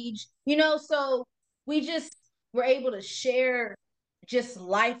age, so we just were able to share just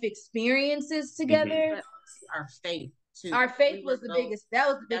life experiences together. Our faith too. Our faith was the biggest. That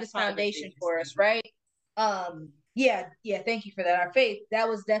was the biggest foundation for us, right? Yeah. Thank you for that. Our faith. That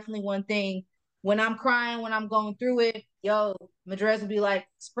was definitely one thing. When I'm crying, when I'm going through it, Medrez will be like,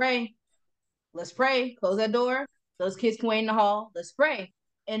 let's pray. Close that door. Those kids can wait in the hall. Let's pray,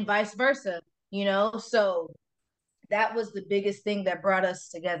 and vice versa. So that was the biggest thing that brought us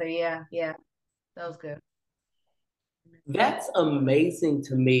together. Yeah, that was good. That's amazing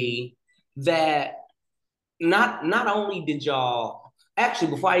to me that not only did y'all,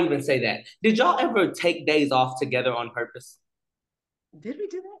 actually, before I even say that, did y'all ever take days off together on purpose? Did we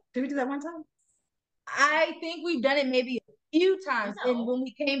do that? Did we do that one time? I think we've done it maybe a few times. And when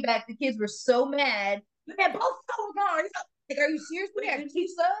we came back, the kids were so mad. We had both so gone. Like, are you serious? We had 2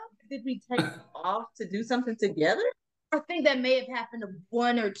 subs? Did we take off to do something together? I think that may have happened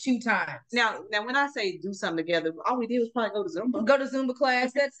 1 or 2 times. Now, when I say do something together, all we did was probably go to Zumba. Go to Zumba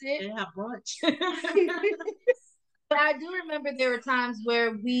class, that's it. And have brunch. But I do remember there were times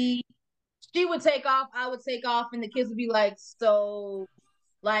where she would take off, I would take off, and the kids would be like, so,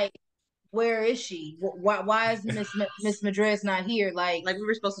 like, where is she? Why is Miss Medrez not here? Like we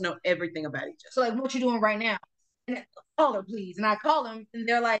were supposed to know everything about each other. So, like, what you doing right now? And call her, please. And I call them, and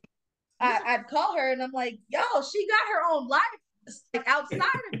they're like, I'd call her, and I'm like, yo, she got her own life, like, outside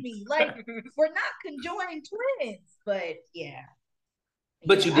of me. Like, we're not conjoined twins. But yeah.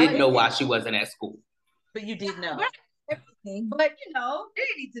 But you did know why she wasn't at school. But you did know everything. But they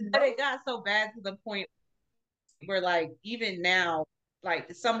need to know. But it got so bad to the point where, like, even now,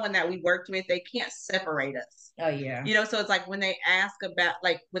 like, someone that we worked with, they can't separate us. Oh yeah. So it's like when they ask about,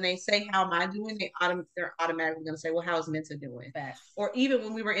 like, when they say, how am I doing? They're automatically going to say, well, how's Mensah doing? Facts. Or even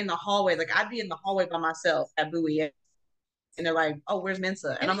when we were in the hallway, like, I'd be in the hallway by myself at Bowie, and they're like, oh, where's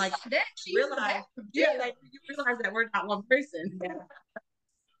Mensah? And I'm like, you realize that we're not one person.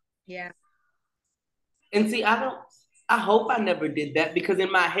 Yeah. And see, I hope I never did that, because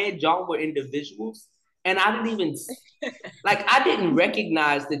in my head, y'all were individuals. And I didn't even, I didn't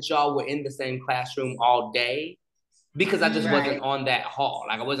recognize that y'all were in the same classroom all day, because I just wasn't on that hall.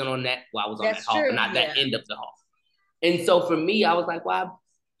 Like, I wasn't on that, I was on that hall, but not that end of the hall. And so for me, I was like, well,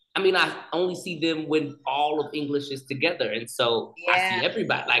 I only see them when all of English is together. And so I see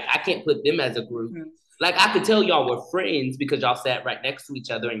everybody. Like, I can't put them as a group. Like, I could tell y'all were friends because y'all sat right next to each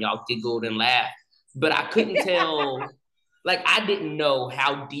other and y'all giggled and laughed. But I couldn't tell, like, I didn't know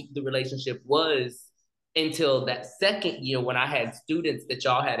how deep the relationship was until that second year when I had students that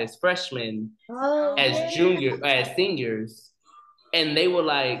y'all had as freshmen, as seniors. And they were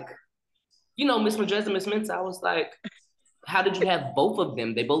like, Miss Medrez and Miss Mensah. I was like, how did you have both of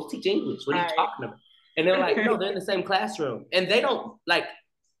them? They both teach English. What are you talking about? And they're like, no, they're in the same classroom. And they don't, like,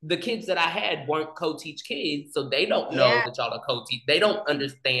 the kids that I had weren't co-teach kids, so they don't know that y'all are co-teach. They don't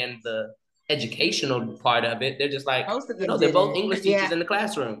understand the educational part of it. They're just like, they're both English teachers in the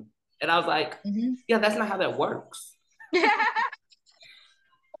classroom. And I was like, yeah, that's not how that works.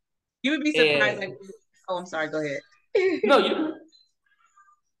 You would be surprised. I'm sorry, go ahead. No, you.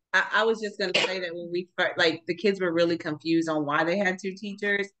 I was just going to say that when we first, the kids were really confused on why they had two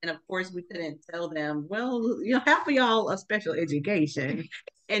teachers. And of course, we couldn't tell them, well, half of y'all are special education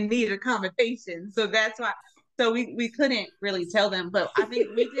and need accommodation. So that's why. So we couldn't really tell them. But I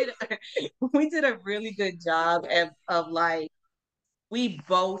think we did a really good job of we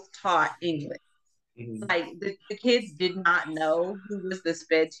both taught English. Mm-hmm. Like the kids did not know who was the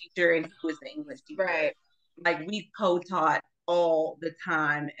sped teacher and who was the English teacher. Right. Like we co-taught all the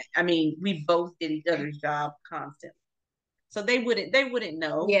time. I mean, we both did each other's job constantly. So they wouldn't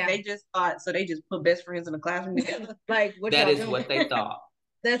know. Yeah. They just thought, so they just put best friends in the classroom together. Like that is what they thought.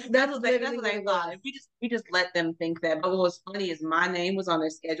 That's what they thought. We just let them think that. But what was funny is my name was on their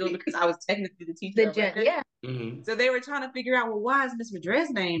schedule because I was technically the teacher. Yeah. Mm-hmm. So they were trying to figure out, well, why is Miss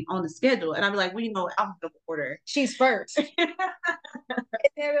Medrez's name on the schedule? And I'd be like, well, alphabetical order. She's first. And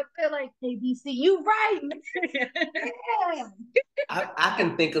they're like, ABC, you right. Yeah. I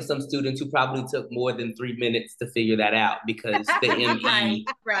can think of some students who probably took more than 3 minutes to figure that out because the ME.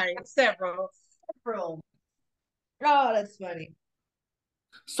 Right. Several. Oh, that's funny.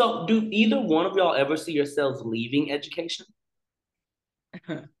 So do either one of y'all ever see yourselves leaving education?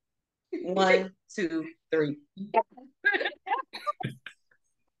 1, 2, 3.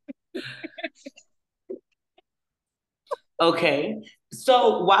 Okay.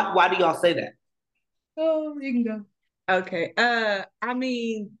 So why do y'all say that? Oh, you can go. Okay. I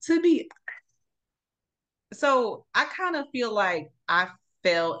mean, so I kind of feel like I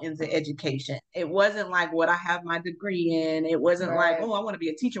fell into education. It wasn't like what I have my degree in. It wasn't like, oh, I want to be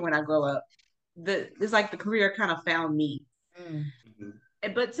a teacher when I grow up. It's like the career kind of found me.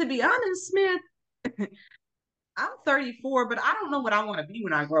 Mm-hmm. But to be honest, Smith, I'm 34, but I don't know what I want to be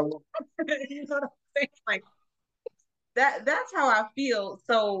when I grow up. You know what I'm saying? Like that's how I feel.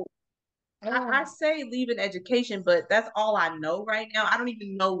 So I say leaving education, but that's all I know right now. I don't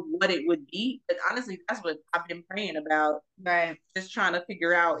even know what it would be. But honestly, that's what I've been praying about. Right. Just trying to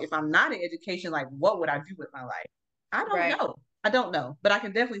figure out if I'm not in education, like what would I do with my life? I don't know. I don't know. But I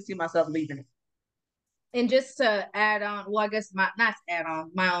can definitely see myself leaving it. And just to add on, well, I guess not to add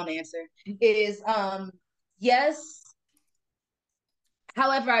on, my own answer is yes.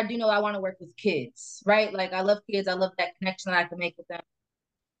 However, I do know I want to work with kids, right? Like I love kids. I love that connection that I can make with them.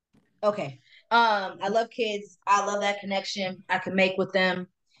 Okay. I love kids. I love that connection I can make with them.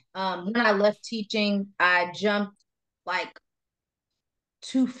 When I left teaching, I jumped like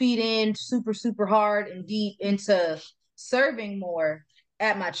 2 feet in super, super hard and deep into serving more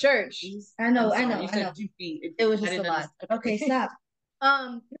at my church. I know. 2 feet. It was just a lot. Okay, stop.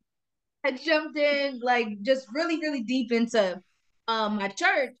 I jumped in like just really, really deep into my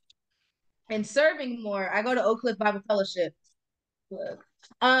church and serving more. I go to Oak Cliff Bible Fellowship.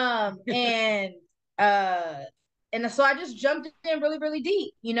 And so I just jumped in really, really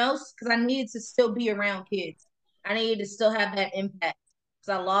deep, because I needed to still be around kids. I needed to still have that impact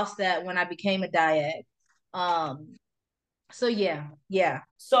because I lost that when I became a dyad. So yeah.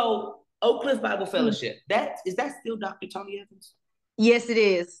 So Oak Cliff Bible Fellowship, is that still Dr. Tony Evans? Yes, it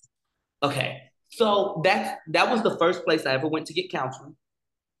is. Okay. So that was the first place I ever went to get counseling.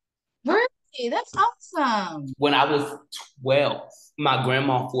 Really? That's awesome. When I was 12, my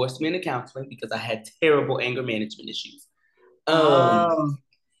grandma forced me into counseling because I had terrible anger management issues. I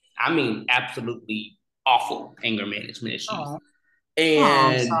mean, absolutely awful anger management issues.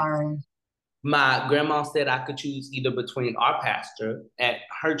 And sorry. My grandma said I could choose either between our pastor at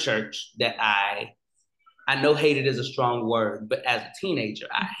her church that I know hated is a strong word, but as a teenager,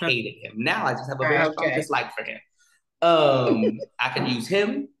 I hated him. Now I just have a very strong dislike for him. I could use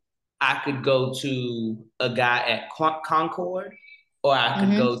him. I could go to a guy at Concord, or I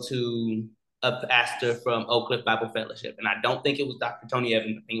could go to a pastor from Oak Cliff Bible Fellowship. And I don't think it was Dr. Tony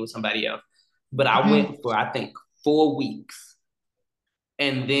Evans. I think it was somebody else. But I went for, I think, 4 weeks.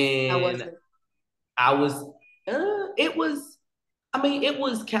 And then it was I mean, it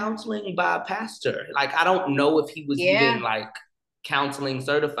was counseling by a pastor. Like, I don't know if he was even like counseling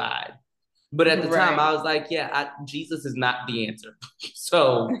certified. But at the time, I was like, Jesus is not the answer.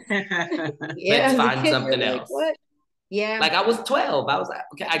 So let's find something else. What? Yeah. Like, I was 12. I was like,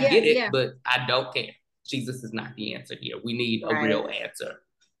 okay, I get it, but I don't care. Jesus is not the answer here. We need a real answer.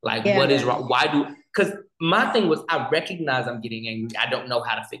 Like, what is wrong? Because my thing was, I recognize I'm getting angry. I don't know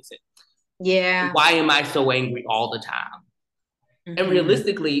how to fix it. Yeah. Why am I so angry all the time? Mm-hmm. And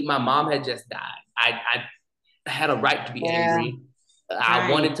realistically, my mom had just died. I had a right to be angry.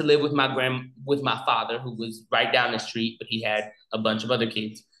 I wanted to live with my father, who was right down the street, but he had a bunch of other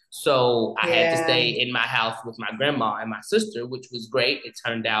kids. So I had to stay in my house with my grandma and my sister, which was great. It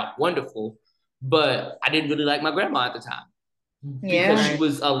turned out wonderful. But I didn't really like my grandma at the time because she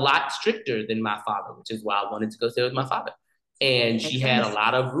was a lot stricter than my father, which is why I wanted to go stay with my father. And she had a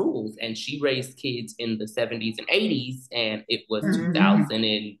lot of rules, and she raised kids in the 70s and 80s, and it was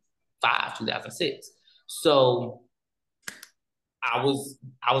 2005, 2006. So I was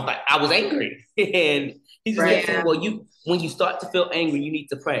angry. And he just kept saying, well, when you start to feel angry, you need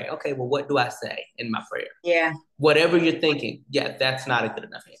to pray. Okay, well, what do I say in my prayer? Yeah. Whatever you're thinking, that's not a good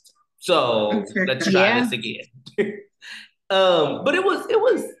enough answer. So let's try this again. But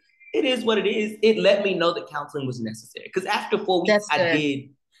it is what it is. It let me know that counseling was necessary. Because after 4 weeks, I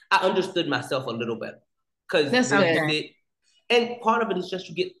understood myself a little better. Because and part of it is just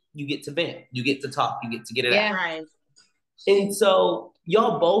you get to vent, you get to talk, you get to get it out. Right. And so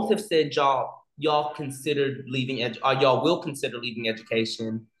y'all both have said y'all considered leaving or y'all will consider leaving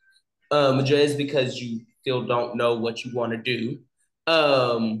education. Medrez, because you still don't know what you want to do.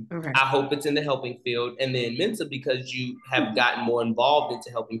 I hope it's in the helping field. And then Mensah, because you have gotten more involved into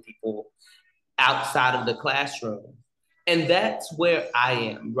helping people outside of the classroom. And that's where I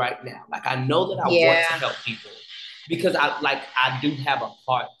am right now. Like, I know that I want to help people because I do have a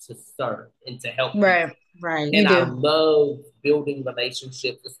heart to serve and to help people. Right. And I love building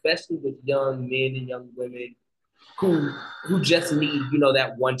relationships, especially with young men and young women who just need,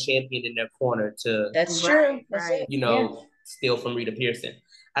 that one champion in their corner to steal from Rita Pearson.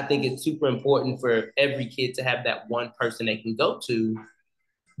 I think it's super important for every kid to have that one person they can go to.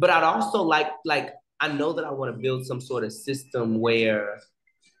 But I'd also like I know that I want to build some sort of system where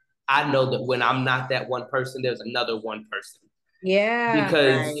I know that when I'm not that one person, there's another one person. Yeah.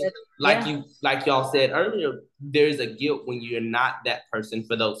 Because like y'all said earlier, there's a guilt when you're not that person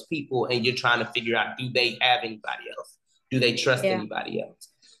for those people and you're trying to figure out, do they have anybody else? Do they trust anybody else?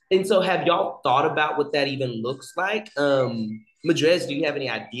 And so have y'all thought about what that even looks like? Medrez, do you have any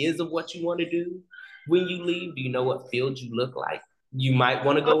ideas of what you want to do when you leave? Do you know what field you look like you might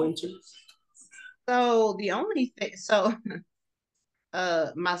want to go into? So the only thing,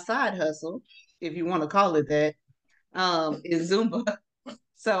 my side hustle, if you want to call it that, is Zumba.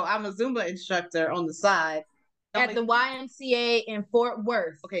 So I'm a Zumba instructor on the side. At the YMCA in Fort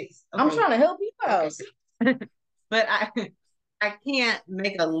Worth. Okay. I'm trying to help you out. Okay. But I can't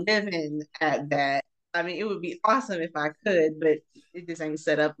make a living at that. I mean, it would be awesome if I could, but it just ain't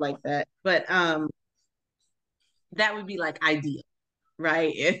set up like that. But that would be like ideal,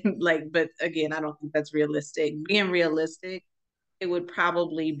 right? And but again, I don't think that's realistic. Being realistic, it would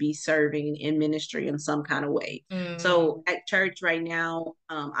probably be serving in ministry in some kind of way. So at church right now,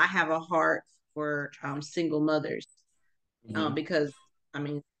 I have a heart for single mothers, because I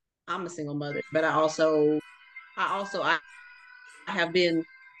mean, I'm a single mother, but I have been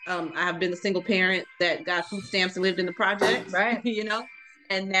a single parent that got food stamps and lived in the projects, right?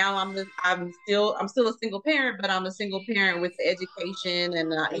 And now I'm still a single parent, but I'm a single parent with education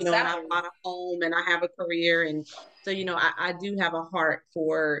and and I bought a home and I have a career, and so I do have a heart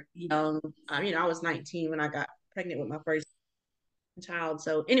for young. I was 19 when I got pregnant with my first child.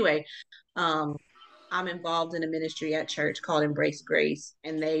 So anyway, I'm involved in a ministry at church called Embrace Grace,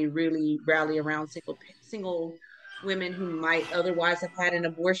 and they really rally around single women who might otherwise have had an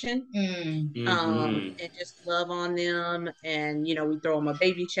abortion, and just love on them. And we throw them a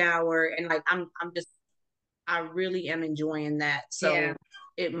baby shower, and I really am enjoying that. So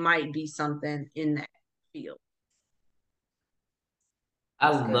it might be something in that field. I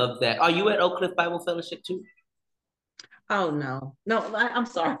love that. Are you at Oak Cliff Bible Fellowship too? Oh no, I'm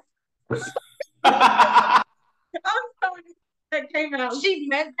sorry. I'm sorry. That came out. She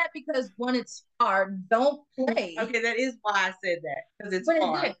meant that because when it's hard, don't play. Okay, that is why I said that, because it's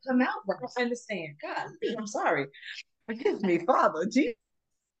hard. It did come out. I understand. God, I'm sorry. Forgive me, Father. Jesus.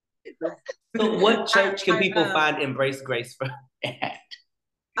 So, what church can people find Embrace Grace for at?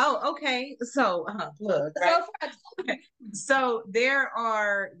 Oh, okay. So, look. Right? So there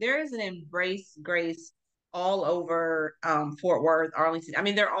is an Embrace Grace all over Fort Worth, Arlington. I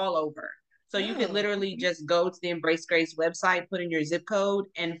mean, they're all over. So you could literally just go to the Embrace Grace website, put in your zip code,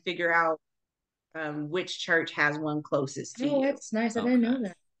 and figure out which church has one closest to you. That's nice. I didn't know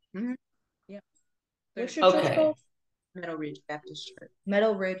that. Mm-hmm. Yeah. What's your church called? Meadow Ridge Baptist Church.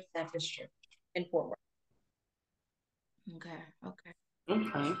 Meadow Ridge Baptist Church in Fort Worth. Okay.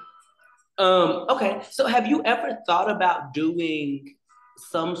 Okay. So have you ever thought about doing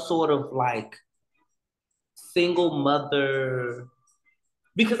some sort of like single mother?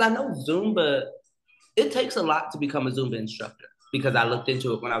 Because I know Zumba, it takes a lot to become a Zumba instructor because I looked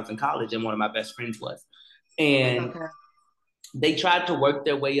into it when I was in college and one of my best friends was. And they tried to work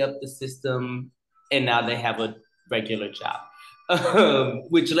their way up the system and now they have a regular job,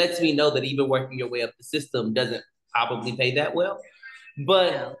 which lets me know that even working your way up the system doesn't probably pay that well.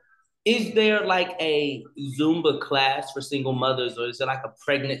 But is there like a Zumba class for single mothers, or is it like a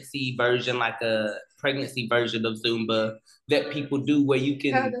pregnancy version of Zumba that people do where you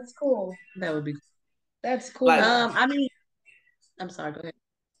can? Oh, that's cool. That would be cool. That's cool. Like, I mean, I'm sorry, go ahead.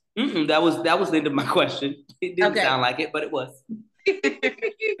 That was the end of my question. It didn't sound like it, but it was.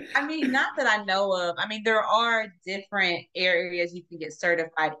 I mean, not that I know of. I mean, there are different areas you can get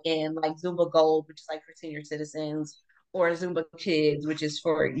certified in, like Zumba Gold, which is like for senior citizens, or Zumba Kids, which is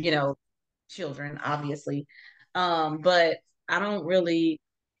for, children, obviously. But I don't really,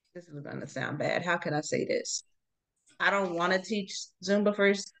 this is going to sound bad. How can I say this? I don't want to teach Zumba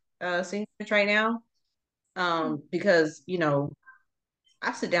for seniors right now. Because,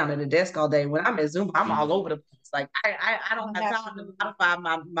 I sit down at a desk all day. When I'm at Zumba, I'm all over the place. Like I don't have time to modify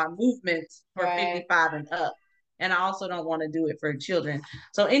my movements for 55 and up. And I also don't want to do it for children.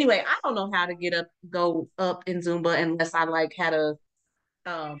 So anyway, I don't know how to go up in Zumba unless I like had a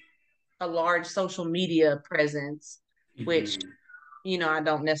large social media presence, which I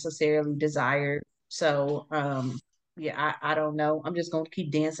don't necessarily desire. So yeah, I don't know. I'm just gonna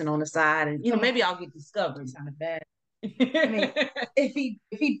keep dancing on the side, and maybe I'll get discovered. It's kind of bad. I mean, if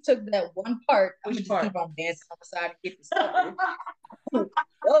he took that one part, I would just keep on dancing on the side and get discovered. Whoa.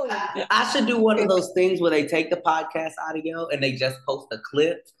 I should do one of those things where they take the podcast audio and they just post a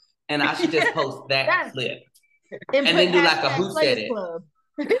clip, and I should just post that clip and then do like a Who Said It. Club.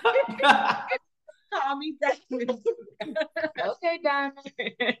 Call me that. Okay, Diamond.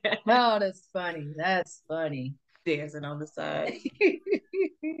 Oh, that's funny. That's funny. Dancing on the side.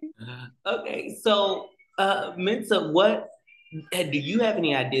 Okay, so Mensah, do you have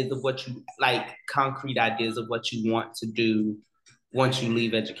any ideas of what you like, concrete ideas of what you want to do once you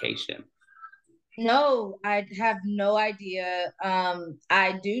leave education? No, I have no idea.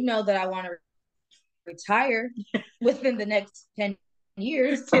 I do know that I want to retire within the next 10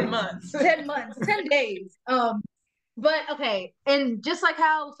 years. 10 months. 10 months, 10 days. But okay, and just like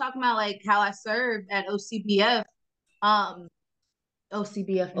how I was talking about like how I served at OCBF,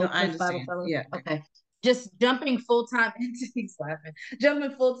 OCBF, no, I understand. Yeah. Okay. Just jumping full-time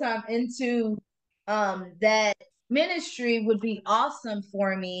into that ministry would be awesome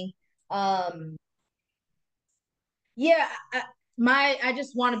for me. Yeah, I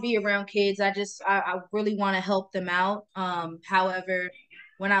just want to be around kids. I really want to help them out. However,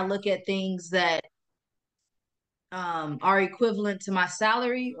 when I look at things that are equivalent to my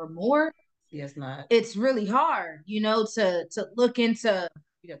salary or more, yes, not. It's really hard, to look into.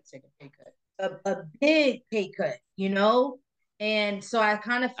 You have to take a pay cut. A big pay cut, and so I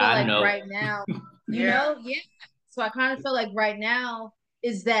kind of feel right now, So I kind of feel like right now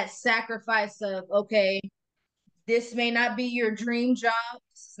is that sacrifice of, okay, this may not be your dream job,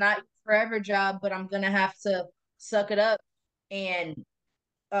 it's not your forever job, but I'm gonna have to suck it up and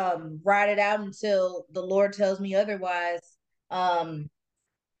ride it out until the Lord tells me otherwise. But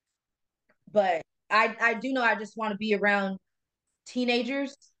I do know I just want to be around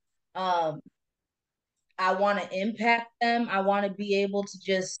teenagers. I want to impact them. I want to be able to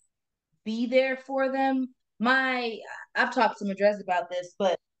just be there for them. I've talked to Medrez about this,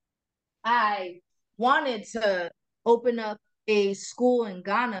 but I wanted to open up a school in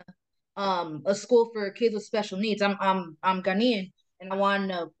Ghana, a school for kids with special needs. I'm Ghanaian, and I wanted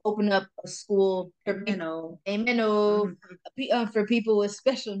to open up a school for for people with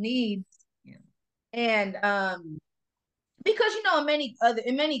special needs. Yeah. And because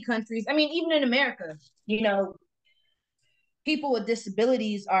in many countries, I mean, even in America, people with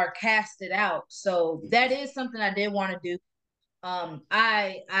disabilities are casted out. So that is something I did want to do.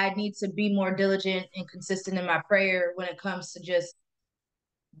 I need to be more diligent and consistent in my prayer when it comes to just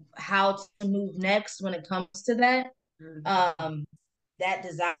how to move next when it comes to that. That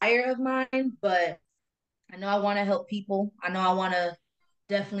desire of mine, but I know I want to help people. I know I want to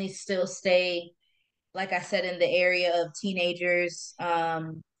definitely still stay like I said, in the area of teenagers.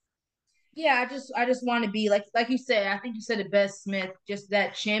 Yeah, I just want to be like you said. I think you said it best, Smith. Just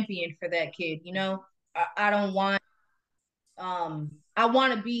that champion for that kid. You know, I don't want I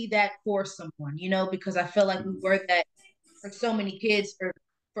want to be that for someone. You know, because I feel like we were that for so many kids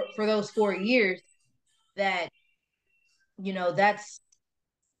for those 4 years that that's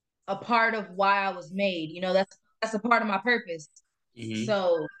a part of why I was made. That's a part of my purpose. Mm-hmm.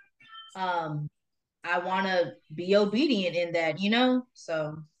 So um I want to be obedient in that,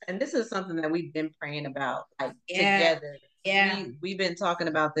 So, and this is something that we've been praying about, like yeah, together. yeah, We've been talking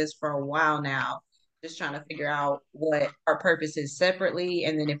about this for a while now, just trying to figure out what our purpose is separately,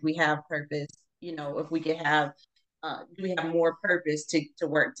 and then if we have purpose, if we can have, do we have more purpose to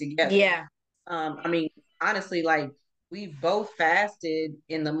work together? yeah. I mean, honestly, like we both fasted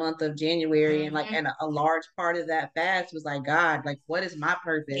in the month of January, and Mm-hmm. and a large part of that fast was like, God, like, what is my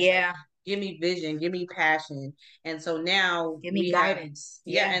purpose? Yeah. Like, give me vision, give me passion. And so now Give me guidance.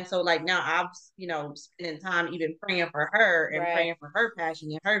 Yeah. And so like now I'm, spending time even praying for her and Right. praying for her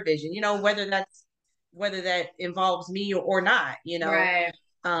passion and her vision, whether that involves me or not, Right.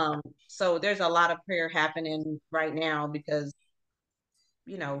 So there's a lot of prayer happening right now because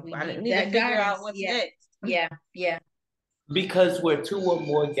We I need need to that figure guidance. out what's Yeah. next. Yeah. Yeah. Because where two or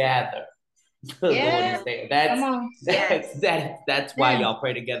more gather, the Lord Yeah. is there. Come on. That's why y'all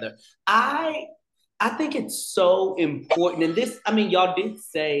pray together. I think it's so important. And this, I mean, y'all did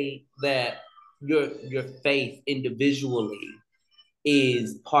say that your faith individually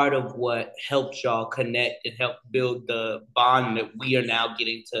is part of what helps y'all connect and help build the bond that we are now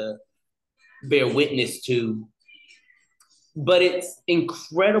getting to bear witness to. But it's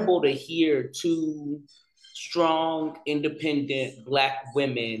incredible to hear two strong, independent Black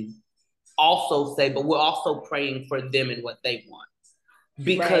women also say, but we're also praying for them and what they want.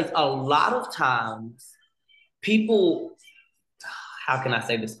 Because Right. a lot of times people, how can I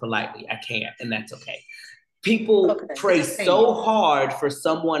say this politely? I can't, and that's okay. People pray so hard for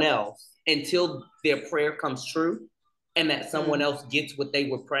someone else until their prayer comes true and that someone else gets what they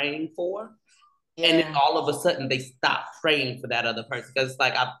were praying for. Yeah. And then all of a sudden they stop praying for that other person because it's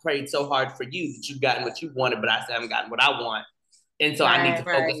like, I prayed so hard for you that you've gotten what you wanted, but I still haven't gotten what I want. And so I need to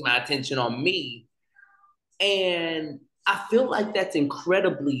focus my attention on me. And I feel like that's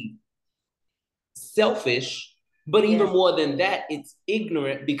incredibly selfish, but even more than that, it's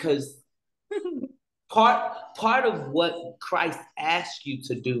ignorant because part of what Christ asks you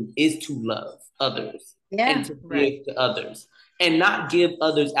to do is to love others and to give to others. And not give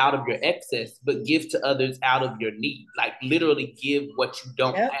others out of your excess, but give to others out of your need. Like literally give what you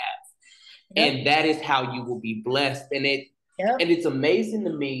don't have. And that is how you will be blessed. And it's amazing to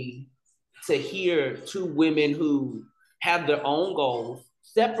me to hear two women who have their own goals,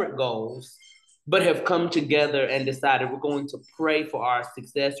 separate goals, but have come together and decided we're going to pray for our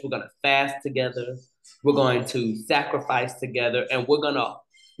success. We're going to fast together. We're going to sacrifice together, and we're going to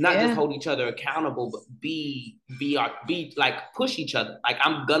not just hold each other accountable, but be like push each other. Like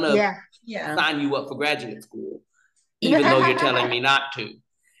I'm gonna sign you up for graduate school, even though you're telling me not to.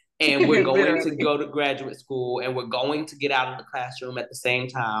 And we're going to go to graduate school and we're going to get out of the classroom at the same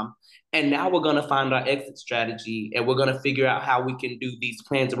time. And now we're going to find our exit strategy and we're going to figure out how we can do these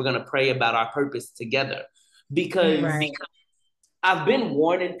plans and we're going to pray about our purpose together. Because I've been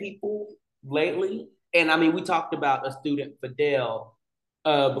warning people lately. And I mean, we talked about a student, Fidel,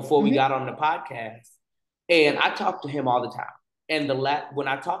 before we got on the podcast. And I talk to him all the time. And when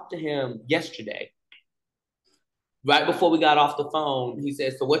I talked to him yesterday, right before we got off the phone, he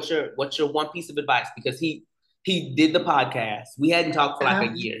said, "So what's your one piece of advice?" Because he did the podcast. We hadn't talked for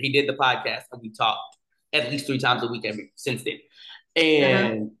like a year. He did the podcast, and we talked at least 3 times a week since then.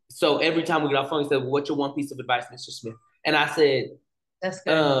 And so every time we get off the phone, he said, "Well, what's your one piece of advice, Mr. Smith?" And I said, "That's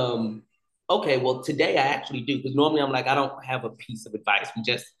good." Okay, well, today I actually do, because normally I'm like, I don't have a piece of advice.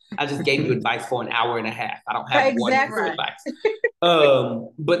 I just gave you advice for an hour and a half. I don't have one piece of advice.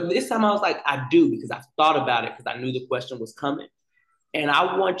 But this time I was like, I do, because I thought about it, because I knew the question was coming. And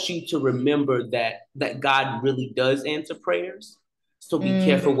I want you to remember that God really does answer prayers. So be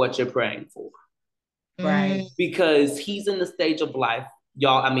careful what you're praying for. Right. Because he's in the stage of life.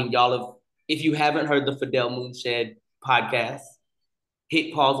 Y'all have, if you haven't heard the Fidel Moonshed podcast,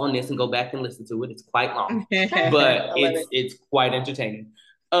 hit pause on this and go back and listen to it. It's quite long, but it's quite entertaining.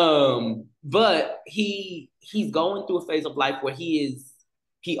 But he's going through a phase of life where he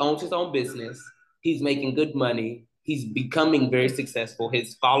owns his own business. He's making good money. He's becoming very successful.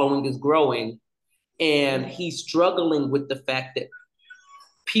 His following is growing, and he's struggling with the fact that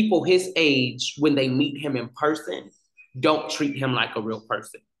people his age, when they meet him in person, don't treat him like a real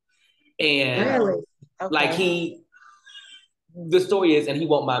person. And Really? like Okay. the story is, and he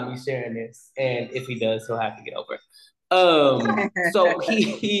won't mind me sharing this, and if he does, he'll have to get over it. So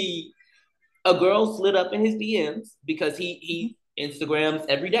a girl slid up in his DMs because he Instagrams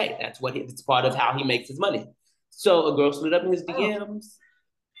every day. It's part of how he makes his money. So a girl slid up in his Oh, DMs.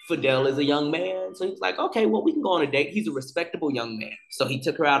 Fidel is a young man, so he's like, okay, well, we can go on a date. He's a respectable young man, so he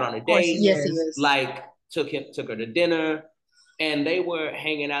took her out on a Of course date. he yes, he is. is. Like took her to dinner, and they were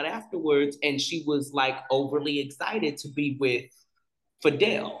hanging out afterwards, and she was like overly excited to be with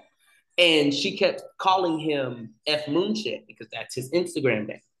Fidel. And she kept calling him F Moonshit because that's his Instagram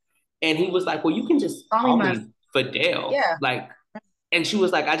name. And he was like, well, you can just Call me call my me Fidel. yeah. Like, and she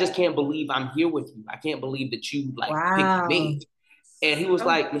was like, I just can't believe I'm here with you. I can't believe that you like picked Wow. me. And he was Oh,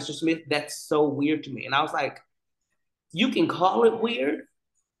 like, Mr. Smith, that's so weird to me. And I was like, you can call it weird,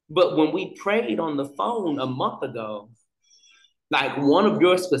 but when we prayed on the phone a month ago, like one of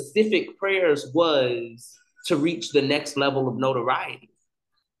your specific prayers was to reach the next level of notoriety.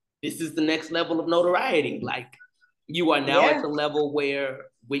 This is the next level of notoriety. Like you are now at yeah. the level where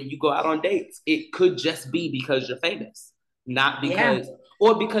when you go out on dates, it could just be because you're famous, not Yeah. because,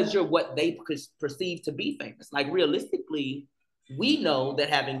 or because you're what they perceive to be famous. Like realistically, we know that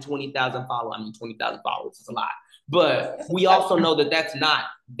having 20,000 followers, 20,000 followers is a lot, but we also know that that's not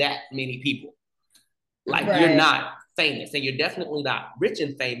that many people. Like you're Right. not famous and you're definitely not rich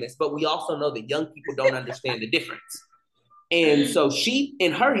and famous, but we also know that young people don't understand the difference. And so she,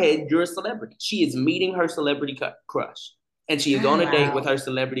 in her head, you're a celebrity. She is meeting her celebrity crush, and she is on a date with Wow. her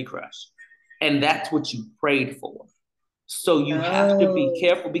celebrity crush. And that's what you prayed for. So you have to be Oh,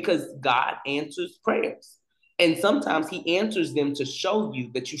 careful because God answers prayers. And sometimes he answers them to show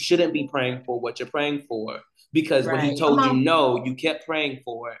you that you shouldn't be praying for what you're praying for. Because when he Right. come told you on. no, you kept praying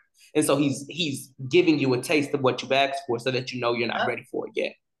for it. And so he's giving you a taste of what you've asked for so that you know you're not Yep. ready for it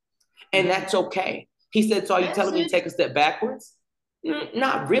yet. And Mhm. that's okay. He said, so are you telling me to Message. take a step backwards?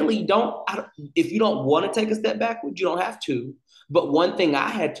 Not really. If you don't want to take a step backwards, you don't have to. But one thing I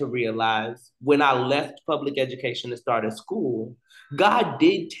had to realize when I left public education and started school, God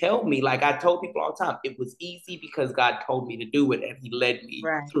did tell me, like I told people all the time, it was easy because God told me to do it and he led me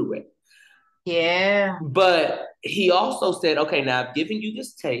Right. through it. Yeah. But he also said, okay, now I've given you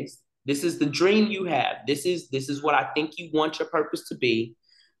this taste. This is the dream you have. This is what I think you want your purpose to be,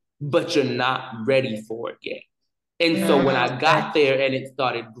 but you're not ready for it yet. And so when Mm, I okay. got there and it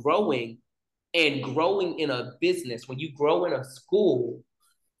started growing and growing in a business, when you grow in a school,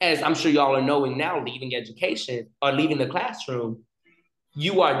 as I'm sure y'all are knowing now, leaving education or leaving the classroom,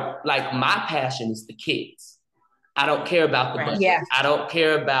 you are like, my passion is the kids. I don't care about the Right. budget. Yeah. I don't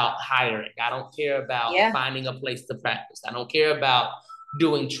care about hiring. I don't care about Yeah. finding a place to practice. I don't care about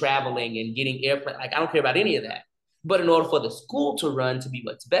doing traveling and getting airplane. Like I don't care about any of that. But in order for the school to run to be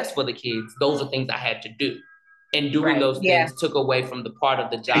what's best for the kids, those are things I had to do. And doing Right. those Yeah. things took away from the part of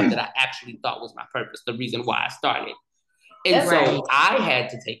the job that I actually thought was my purpose, the reason why I started. And Yep. Right. so I had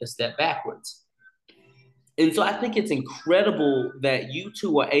to take a step backwards. And so I think it's incredible that you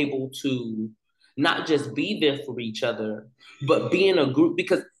two are able to not just be there for each other, but be in a group.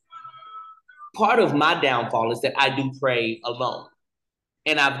 Because part of my downfall is that I do pray alone.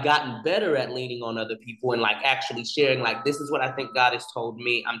 And I've gotten better at leaning on other people and like actually sharing, like, this is what I think God has told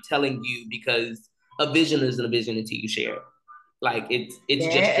me. I'm telling you because a vision isn't a vision until you share it. Like it's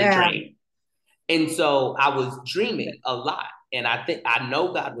just your Yeah. dream. And so I was dreaming a lot. And I think I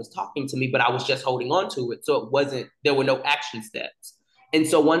know God was talking to me, but I was just holding on to it. So there were no action steps. And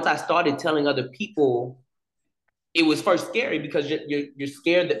so once I started telling other people, it was first scary because you're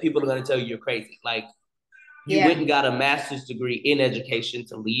scared that people are going to tell you you're crazy. Like you went Yeah. and got a master's degree in education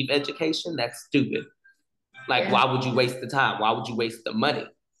to leave education. That's stupid. Like, Yeah. why would you waste the time? Why would you waste the money?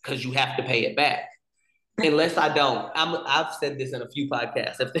 Because you have to pay it back. Unless I don't. I've said this in a few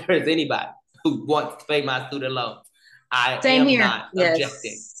podcasts. If there is anybody who wants to pay my student loans, I Same am here. not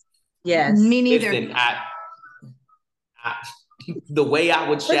objecting. Yes. Yes. Me neither. Listen, I the way I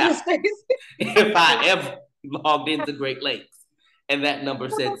would Look at shout his face. if I ever logged into Great Lakes and that number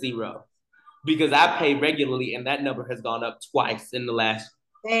said zero. Because I pay regularly and that number has gone up twice in the last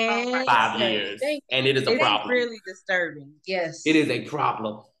Oh my 5 years. goodness. And it is a It's problem. really disturbing. Yes. It is a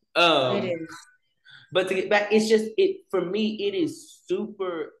problem. It is. But to get back, it's just for me, it is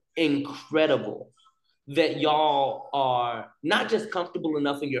super incredible that y'all are not just comfortable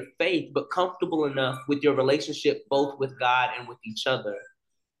enough in your faith, but comfortable enough with your relationship, both with God and with each other,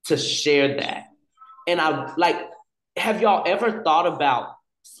 to share that. And I like, have y'all ever thought about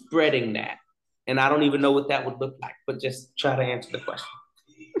spreading that? And I don't even know what that would look like, but just try to answer the question.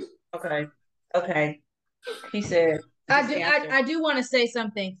 Okay. Okay. He said, I do want to say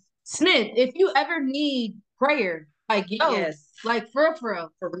something. Smith, if you ever need prayer, like, yo, Yes. like, for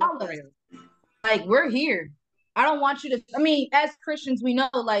real, like, we're here. I don't want you to, I mean, as Christians, we know,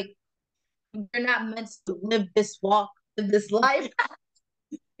 like, you're not meant to live this life,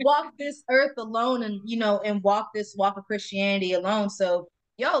 walk this earth alone, and, you know, and walk this walk of Christianity alone. So,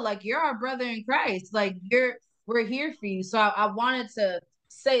 yo, like, you're our brother in Christ. Like, we're here for you. So I wanted to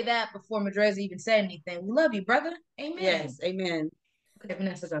say that before Medrez even said anything. We love you, brother. Amen. Yes, amen. Okay,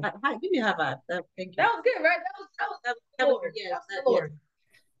 Vanessa, go. Hi, give me a high five. Thank you. That was good, right? That was Lord. Yes, That was Lord.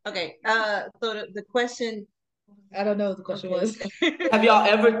 Okay. So the question. I don't know what the question was. Have y'all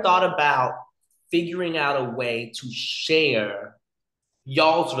ever thought about figuring out a way to share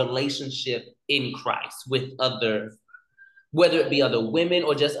y'all's relationship in Christ with other, whether it be other women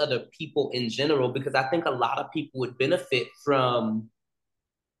or just other people in general? Because I think a lot of people would benefit from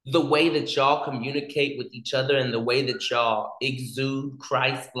the way that y'all communicate with each other and the way that y'all exude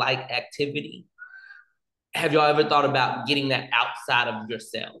Christ-like activity. Have y'all ever thought about getting that outside of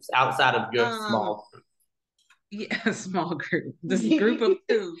yourselves, outside of your small group? Yeah, small group. This group of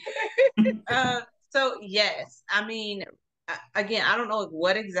two. So yes, I mean, again, I don't know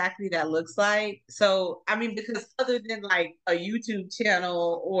what exactly that looks like. So I mean, because other than like a YouTube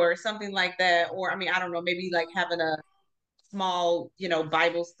channel or something like that, or I mean, I don't know, maybe like having a small, you know,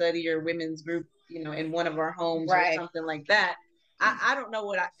 Bible study or women's group, you know, in one of our homes or something like that. I don't know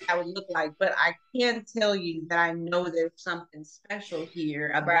what that would look like, but I can tell you that I know there's something special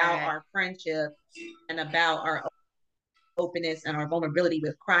here about our friendship and about our openness and our vulnerability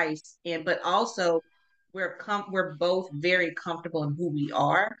with Christ. And but also we're both very comfortable in who we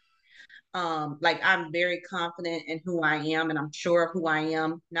are. Like I'm very confident in who I am and I'm sure of who I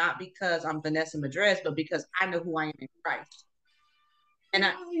am, not because I'm Vanessa Medrez, but because I know who I am in Christ. And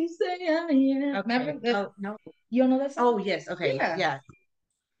you say I am. Okay. Oh, no. You don't know that song? Oh yes, okay. Yeah.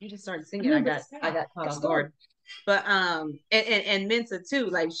 You just started singing. I got caught off guard. But and Mensah too,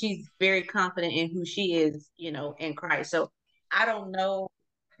 like she's very confident in who she is, you know, in Christ. So I don't know.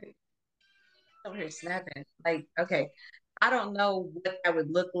 Over here snapping. Like, okay. I don't know what that would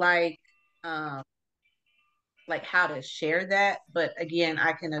look like how to share that. But again,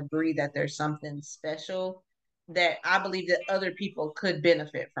 I can agree that there's something special that I believe that other people could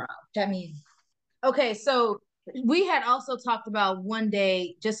benefit from. I mean, okay, so we had also talked about one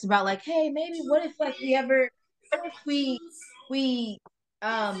day just about like, hey, maybe what if what if we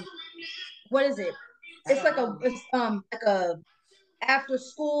what is it? It's like a after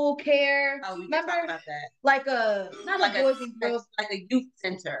school care. Oh, we remember talk about that. Like a not like a boys and girls, like a youth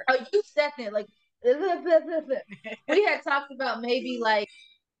center. A youth center. Like we had talked about maybe like,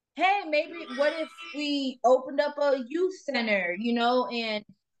 hey, maybe what if we opened up a youth center, you know, and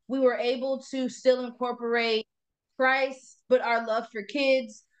we were able to still incorporate Christ, but our love for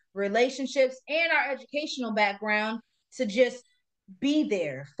kids, relationships, and our educational background to just be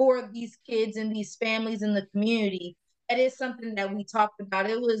there for these kids and these families in the community. That is something that we talked about.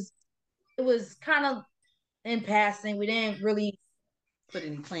 It was kind of in passing. We didn't really put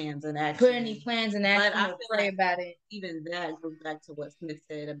any plans in action. But I feel pray like about it. Even that goes back to what Smith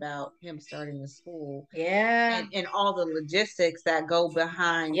said about him starting the school. Yeah. And all the logistics that go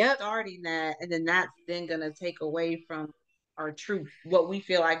behind starting that. And then that's then going to take away from our true, what we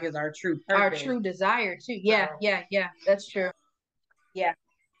feel like is our true purpose. Our true desire too. Yeah, that's true. Yeah.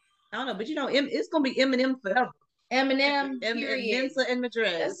 I don't know, but you know, it's going to be M&M forever. M&M, and Mensah and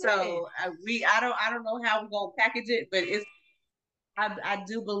Medrez. So I don't know how we're going to package it, but I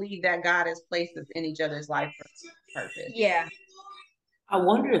do believe that God has placed us in each other's life for purpose. Yeah. I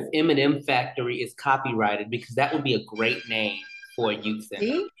wonder if M&M Factory is copyrighted, because that would be a great name for a youth center.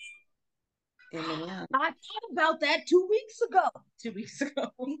 See? I thought about that 2 weeks ago. 2 weeks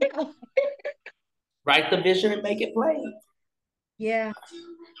ago. Write the vision and make it plain. Yeah.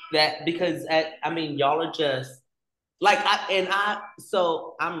 That because y'all are just like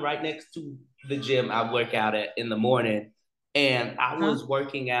so I'm right next to the gym I work out at in the morning. And I was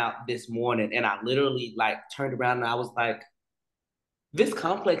working out this morning and I literally like turned around and I was like, this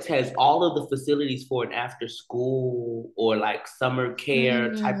complex has all of the facilities for an after school or like summer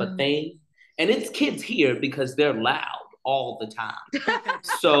care type of thing. And it's kids here because they're loud all the time.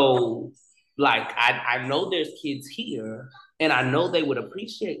 So like, I know there's kids here and I know they would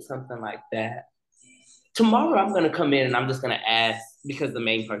appreciate something like that. Tomorrow I'm going to come in and I'm just going to ask, because the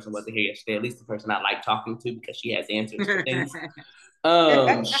main person wasn't here yesterday, at least the person I like talking to because she has answers for things.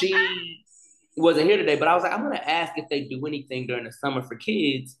 She wasn't here today, but I was like, I'm going to ask if they do anything during the summer for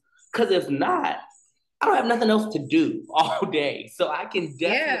kids, because if not, I don't have nothing else to do all day. So I can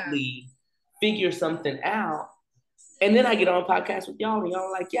definitely figure something out. And then I get on a podcast with y'all, and y'all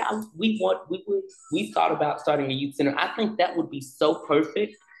are like, yeah, we thought about starting a youth center. I think that would be so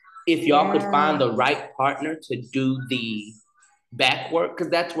perfect if y'all could find the right partner to do the back work,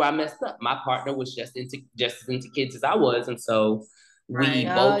 because that's where I messed up. My partner was just as into kids as I was, and so we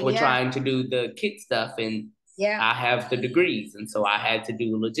both were trying to do the kid stuff, and I have the degrees, and so I had to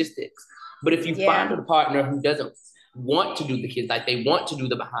do logistics. But if you find a partner who doesn't want to do the kids, like they want to do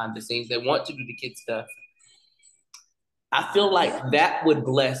the behind the scenes, they want to do the kid stuff, I feel like that would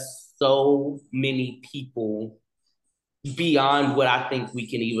bless so many people beyond what I think we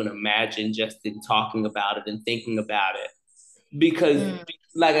can even imagine just in talking about it and thinking about it. Because,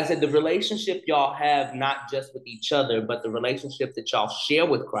 like I said, the relationship y'all have, not just with each other, but the relationship that y'all share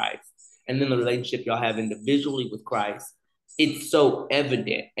with Christ, and then the relationship y'all have individually with Christ, it's so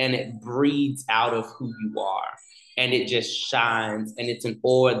evident and it breeds out of who you are. And it just shines, and it's an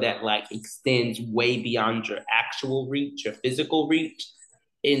aura that like extends way beyond your actual reach, your physical reach,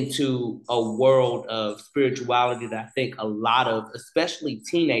 into a world of spirituality that I think a lot of, especially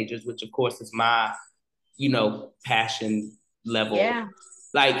teenagers, which of course is my, passion level. Yeah.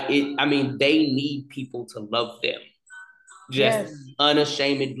 Like I mean, they need people to love them. Just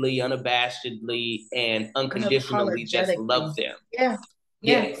unashamedly, unabashedly, and unconditionally just love them. Yeah.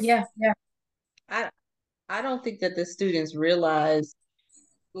 Yeah. I don't think that the students realize,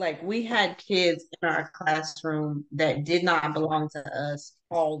 like, we had kids in our classroom that did not belong to us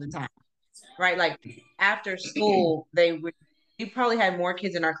all the time, right? Like after school, we probably had more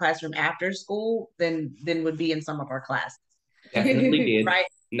kids in our classroom after school than would be in some of our classes. Definitely did. Right?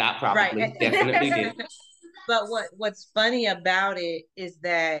 Not probably. Right. Definitely did. But what's funny about it is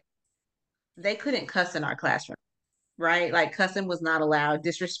that they couldn't cuss in our classroom, right? Like cussing was not allowed,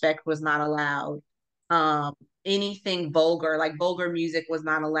 disrespect was not allowed, anything vulgar, like vulgar music was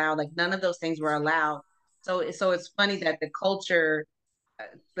not allowed, like none of those things were allowed. So it's funny that the culture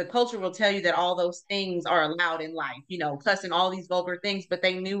will tell you that all those things are allowed in life, cussing, all these vulgar things, but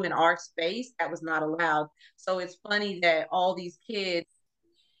they knew in our space that was not allowed. So it's funny that all these kids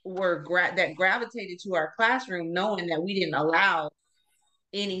that gravitated to our classroom knowing that we didn't allow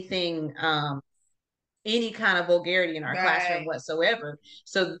anything, any kind of vulgarity in our classroom whatsoever.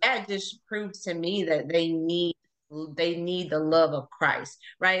 So that just proves to me that they need the love of Christ,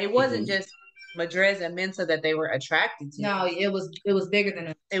 right? It wasn't just Medrez and Mensah that they were attracted to. No, it was bigger than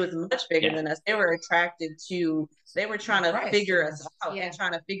us. It was much bigger than us. They were attracted to. They were trying to figure us out and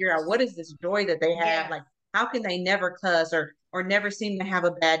trying to figure out what is this joy that they have. Like, how can they never cuss or never seem to have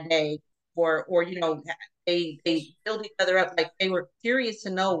a bad day, or they build each other up. Like they were curious to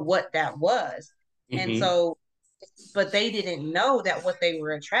know what that was. And so, but they didn't know that what they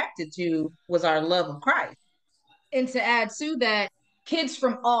were attracted to was our love of Christ. And to add to that, kids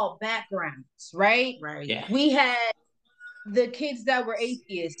from all backgrounds, right? Right. Yeah. We had the kids that were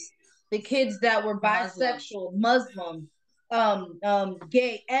atheists, the kids that were bisexual, Muslim,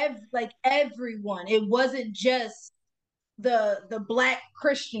 gay, everyone. It wasn't just the Black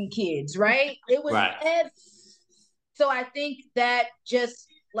Christian kids, right? It was so I think that, just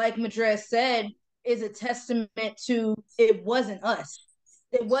like Medrez said, is a testament to it wasn't us.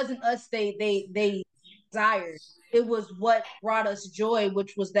 It wasn't us they desired. It was what brought us joy,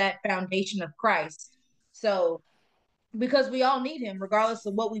 which was that foundation of Christ. So because we all need him, regardless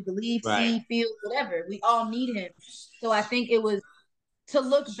of what we believe, see, feel, whatever. We all need him. So I think it was, to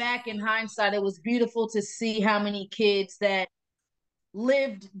look back in hindsight, it was beautiful to see how many kids that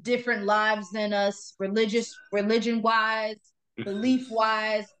lived different lives than us, religion wise, belief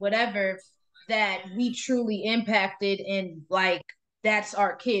wise, whatever, that we truly impacted, and like that's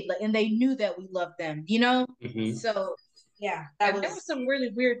our kid, like, and they knew that we loved them, So yeah, there were some really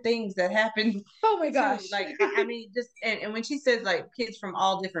weird things that happened. Oh my gosh! Like I mean, just and when she says like kids from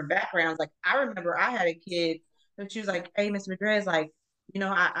all different backgrounds, like I remember I had a kid and she was like, "Hey, Miss Medrez, like,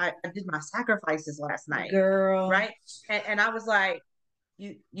 I did my sacrifices last night, girl, right?" And I was like,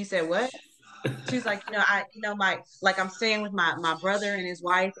 "You said what?" She was like, I'm staying with my brother and his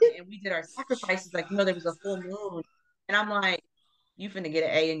wife, and we did our sacrifices. Like, there was a full moon, and I'm like, you finna get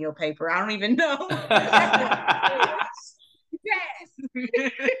an A in your paper. I don't even know. Yes.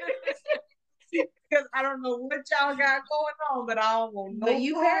 Because I don't know what y'all got going on, but I don't want no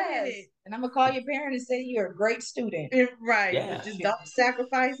you have it. And I'm gonna call your parent and say you're a great student. Right. Yeah. Just don't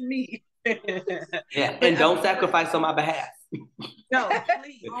sacrifice me. Yeah. And don't sacrifice on my behalf. No,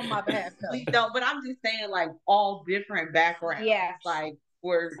 please. On my behalf. No. Please don't. But I'm just saying, like, all different backgrounds. Yeah. Like,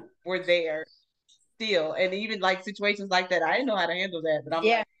 were there still. And even like situations like that, I didn't know how to handle that. But I'm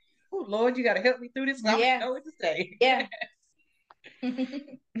like, oh Lord, you gotta help me through this. I don't know what to say. Yeah.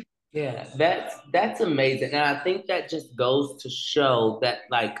 Yeah, that's amazing. And I think that just goes to show that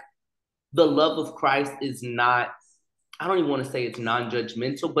like the love of Christ is not, I don't even want to say it's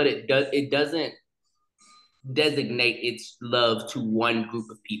non-judgmental, but it doesn't designate its love to one group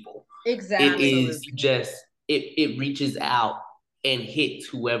of people. It Exactly. is Absolutely. just it reaches out and hits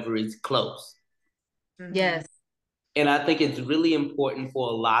whoever is close. Yes. And I think it's really important for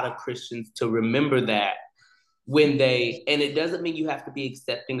a lot of Christians to remember that when they, and it doesn't mean you have to be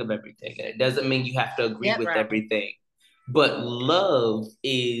accepting of everything, and it doesn't mean you have to agree Yep. with Right. everything, but love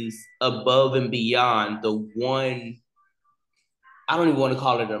is above and beyond the one, I don't even want to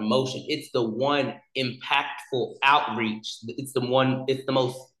call it an emotion. It's the one impactful outreach. It's the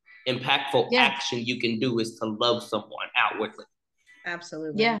most impactful Yeah. action you can do is to love someone outwardly.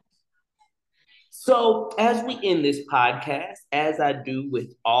 Absolutely. Yeah. So, as we end this podcast, as I do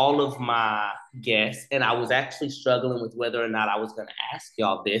with all of my guests, and I was actually struggling with whether or not I was going to ask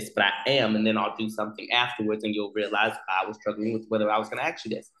y'all this, but I am, and then I'll do something afterwards, and you'll realize I was struggling with whether I was going to ask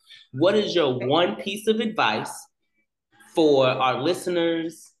you this. What is your one piece of advice for our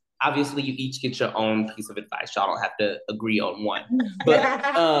listeners? Obviously, you each get your own piece of advice. Y'all don't have to agree on one,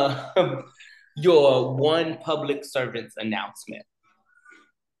 but your one public servant's announcement.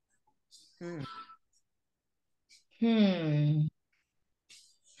 Hmm.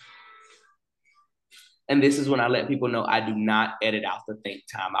 And this is when I let people know I do not edit out the think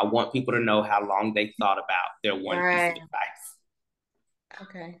time. I want people to know how long they thought about their one piece of Right. advice.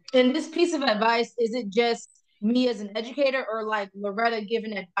 Okay. And this piece of advice, is it just me as an educator or like Laretta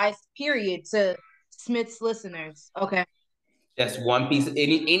giving advice, period, to Smith's listeners? Okay. Just one piece,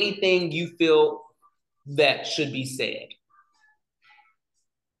 anything you feel that should be said.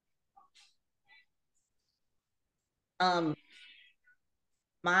 Um,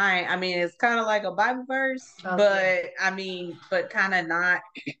 I mean, it's kind of like a Bible verse, Okay. but kind of not.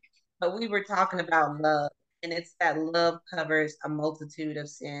 But we were talking about love, and it's that love covers a multitude of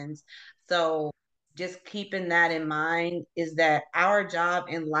sins. So just keeping that in mind is that our job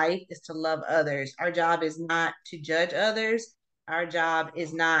in life is to love others. Our job is not to judge others. Our job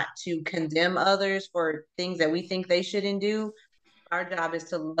is not to condemn others for things that we think they shouldn't do. Our job is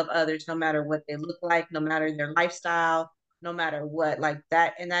to love others no matter what they look like, no matter their lifestyle, no matter what, like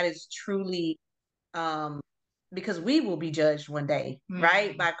that. And that is truly um because we will be judged one day,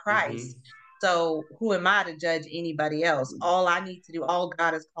 right? By Christ. Mm-hmm. So who am I to judge anybody else? All I need to do, all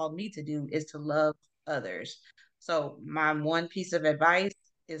God has called me to do is to love others. So my one piece of advice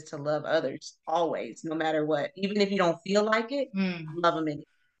is to love others always, no matter what. Even if you don't feel like it, love them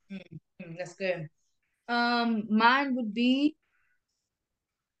anyway. That's good. Mine would be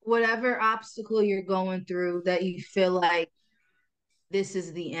whatever obstacle you're going through that you feel like this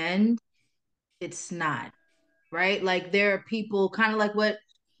is the end, it's not, right? Like there are people kind of like what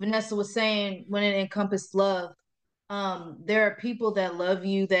Vanessa was saying when it encompassed love. There are people that love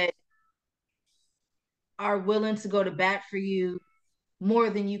you that are willing to go to bat for you more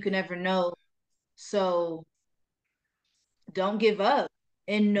than you can ever know. So don't give up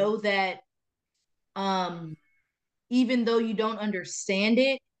and know that um even though you don't understand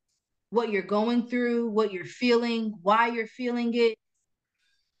it, what you're going through, what you're feeling, why you're feeling it,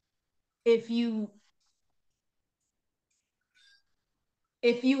 if you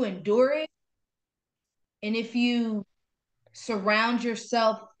endure it and if you surround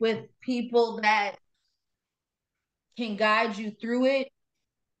yourself with people that can guide you through it,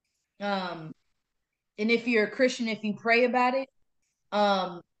 um and if you're a Christian, if you pray about it,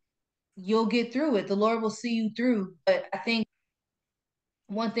 um you'll get through it. The Lord will see you through. But I think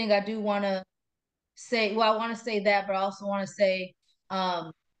one thing I do want to say, well, I want to say that, but I also want to say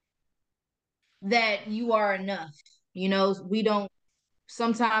um that you are enough. You know, we don't,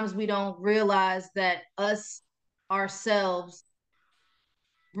 sometimes we don't realize that us ourselves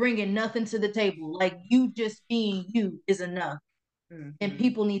bringing nothing to the table, like you just being you is enough. And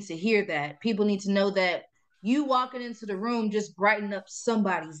people need to hear that. People need to know that you walking into the room just brighten up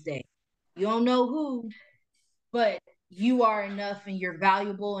somebody's day. You don't know who, but you are enough and you're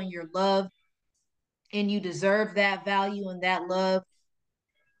valuable and you're loved and you deserve that value and that love,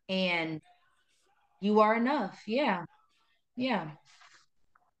 and you are enough. Yeah. Yeah.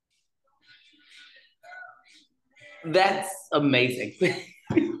 That's amazing.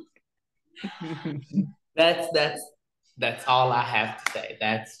 that's that's all I have to say.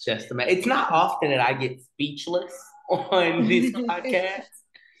 That's just amazing. It's not often that I get speechless on this podcast,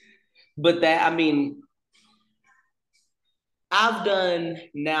 but that, I mean, I've done,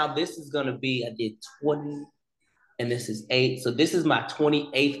 now this is gonna be, I did 20 and this is 8. So this is my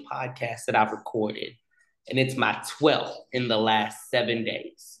 28th podcast that I've recorded. And it's my 12th in the last 7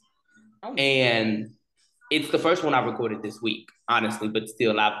 days. Oh. And it's the first one I recorded this week, honestly, but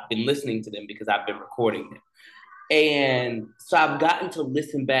still, I've been listening to them because I've been recording them. And so I've gotten to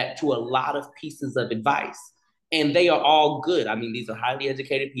listen back to a lot of pieces of advice, and they are all good. I mean, these are highly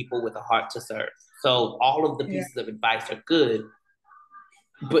educated people with a heart to serve. So all of the pieces of advice are good,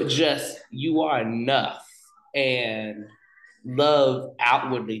 but just you are enough, and love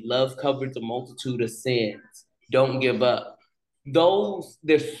outwardly, love covers a multitude of sins. Don't give up. Those,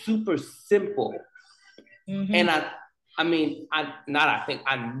 they're super simple. Mm-hmm. And I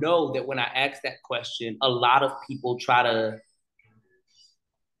know that when I ask that question, a lot of people try to,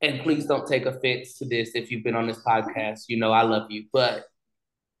 and please don't take offense to this if you've been on this podcast, you know I love you, but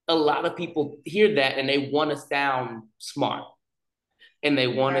a lot of people hear that and they want to sound smart, and they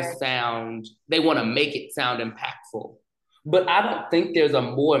want to make it sound impactful. But I don't think there's a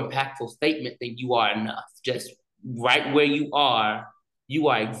more impactful statement than you are enough. Just right where you are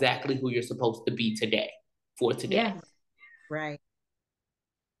exactly who you're supposed to be today, for today. Yeah. Right.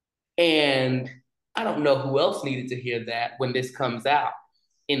 And I don't know who else needed to hear that when this comes out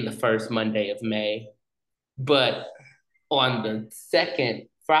in the first Monday of May, but on the second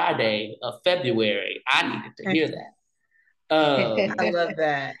Friday of February, I needed to hear that. I love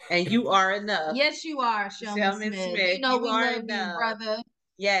that. And you are enough. Yes, you are, Shelman Smith. You know we love you, brother.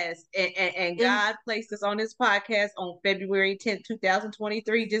 Yes. And God placed us on this podcast on February 10th,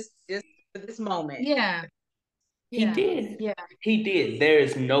 2023, just for this moment. Yeah. He did. Yeah. He did. There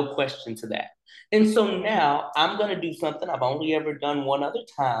is no question to that. And so now I'm going to do something I've only ever done one other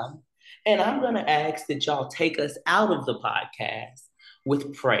time. And I'm going to ask that y'all take us out of the podcast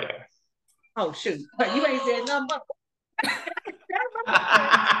with prayer. Oh, shoot. You ain't said nothing.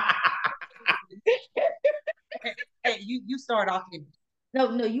 Hey, you start off.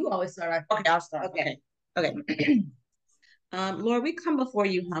 No, you always start off. Okay, I'll start. Okay. Lord, we come before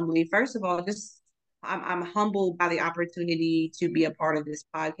you humbly. First of all, I'm humbled by the opportunity to be a part of this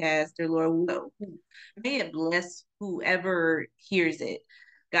podcast. Dear Lord, may it bless whoever hears it,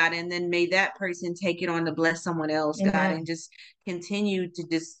 God, and then may that person take it on to bless someone else, Amen. God, and just continue to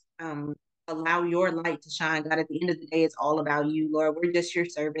just allow your light to shine, God. At the end of the day, it's all about you, Lord. We're just your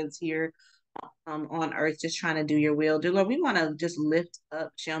servants here on earth, just trying to do your will. Dear Lord, we want to just lift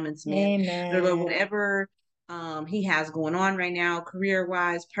up Shelman Smith. Amen. Dear Lord, whatever he has going on right now,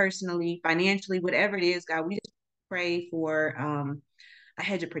 career-wise, personally, financially, whatever it is, God, we just pray for a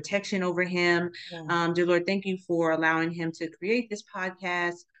hedge of protection over him. Dear Lord, thank you for allowing him to create this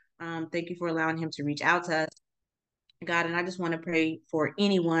podcast. Thank you for allowing him to reach out to us, God. And I just want to pray for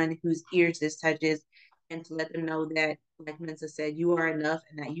anyone whose ears this touches, and to let them know that, like Mensah said, you are enough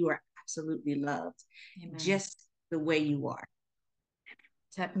and that you are absolutely loved. Amen. Just the way you are.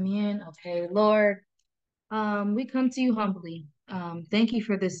 Tap me in. Okay, Lord. We come to you humbly. Thank you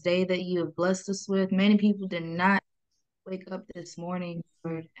for this day that you have blessed us with. Many people did not wake up this morning,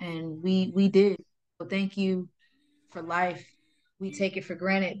 Lord, and we did. So thank you for life. We take it for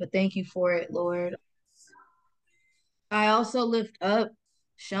granted, but thank you for it, Lord. I also lift up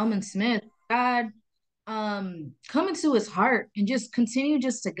Shelman Smith. God, come into his heart and just continue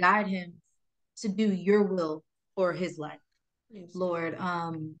just to guide him to do your will for his life. Yes. Lord,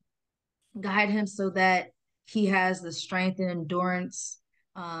 guide him so that he has the strength and endurance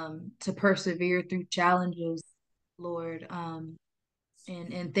to persevere through challenges, Lord.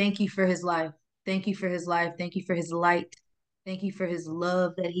 And thank you for his life. Thank you for his life. Thank you for his light. Thank you for his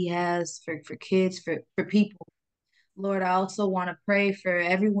love that he has for kids, for people. Lord, I also want to pray for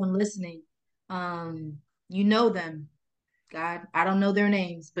everyone listening. You know them, God. I don't know their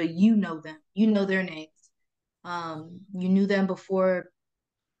names, but you know them. You know their names. You knew them before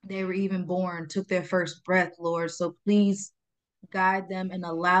they were even born, took their first breath, Lord. So please guide them and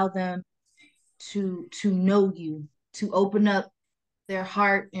allow them to know you, to open up their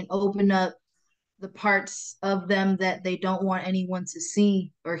heart and open up the parts of them that they don't want anyone to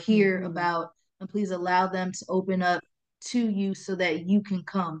see or hear about. And please allow them to open up to you so that you can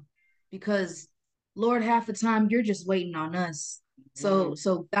come. Because Lord, half the time you're just waiting on us.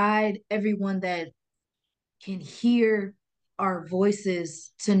 So guide everyone that can hear our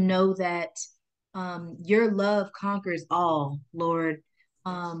voices to know that your love conquers all, Lord.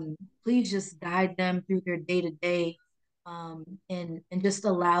 Please just guide them through their day to day, and just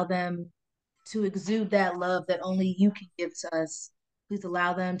allow them to exude that love that only you can give to us. Please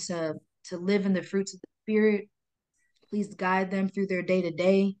allow them to live in the fruits of the Spirit. Please guide them through their day to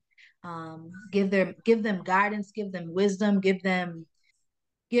day. Give them guidance, give them wisdom, give them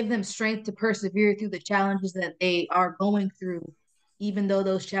strength to persevere through the challenges that they are going through, even though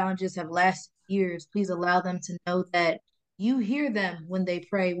those challenges have lasted years. Please allow them to know that You hear them when they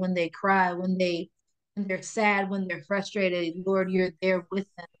pray, when they cry, when they're sad, when they're frustrated. Lord, you're there with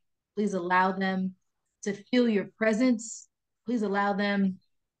them. Please allow them to feel your presence. Please allow them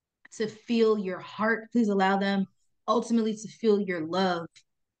to feel your heart. Please allow them ultimately to feel your love,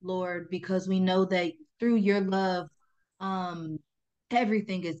 Lord, because we know that through your love, um,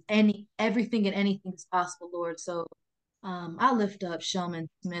 everything and anything is possible, Lord. So I lift up Shelman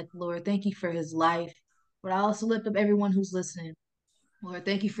Smith, Lord. Thank you for his life. But I also lift up everyone who's listening. Lord,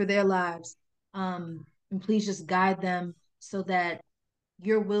 thank you for their lives. And please just guide them so that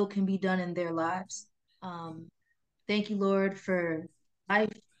your will can be done in their lives. Thank you, Lord, for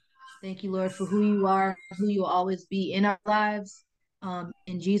life. Thank you, Lord, for who you are, who you will always be in our lives.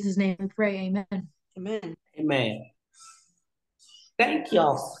 In Jesus' name we pray, amen. Amen. Amen. Thank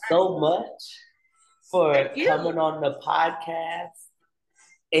y'all so much for coming on the podcast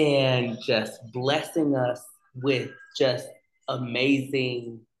and just blessing us with just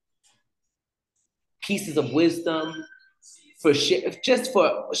amazing pieces of wisdom, for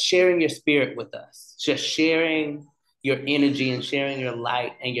sharing your spirit with us, just sharing your energy and sharing your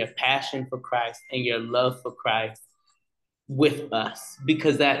light and your passion for Christ and your love for Christ with us.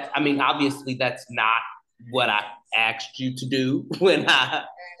 Because obviously that's not what I asked you to do when I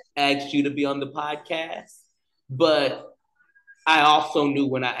asked you to be on the podcast. But I also knew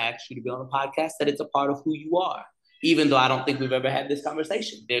when I asked you to be on the podcast that it's a part of who you are, even though I don't think we've ever had this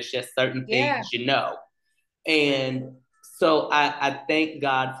conversation. There's just certain things you know. And so I thank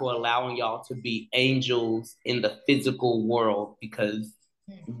God for allowing y'all to be angels in the physical world, because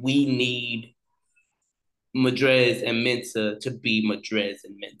we need Medrez and Mensah to be Medrez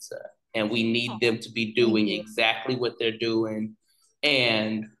and Mensah. And we need them to be doing exactly what they're doing.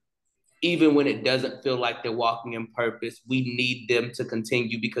 And even when it doesn't feel like they're walking in purpose, we need them to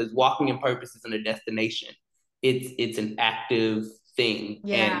continue, because walking in purpose isn't a destination. It's an active thing.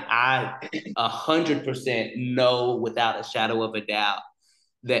 Yeah. And I 100% know without a shadow of a doubt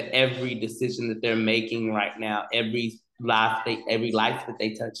that every decision that they're making right now, every life that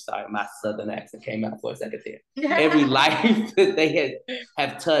they touch, sorry, my Southern accent came out for a second there. Every life that they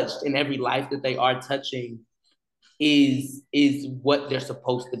have touched and every life that they are touching is what they're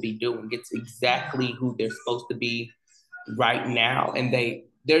supposed to be doing. It's exactly who they're supposed to be right now. And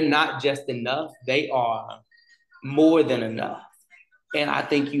they're not just enough, they are more than enough. And I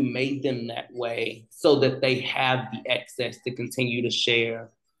think you made them that way so that they have the access to continue to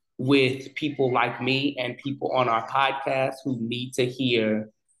share with people like me and people on our podcast who need to hear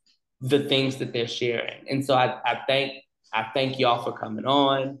the things that they're sharing. And so I thank y'all for coming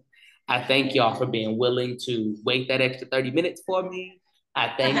on. I thank y'all for being willing to wait that extra 30 minutes for me.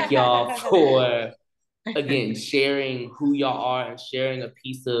 I thank y'all for, again, sharing who y'all are and sharing a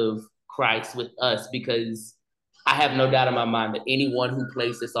piece of Christ with us, because I have no doubt in my mind that anyone who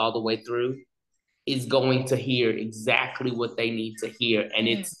plays this all the way through is going to hear exactly what they need to hear. And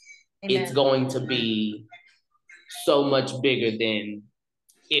it's going to be so much bigger than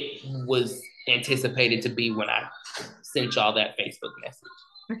it was anticipated to be when I sent y'all that Facebook message.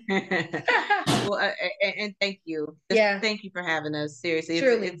 Well, and thank you. Thank you for having us. Seriously,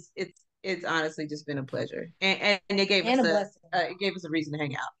 Truly. it's honestly just been a pleasure, and it gave us a reason to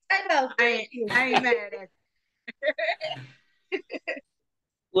hang out. I know. I ain't mad at you.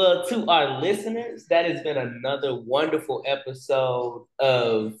 Well, to our listeners, that has been another wonderful episode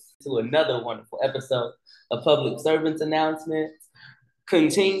of Public Servants Announcements.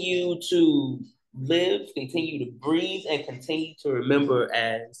 Continue to live, continue to breathe, and continue to remember,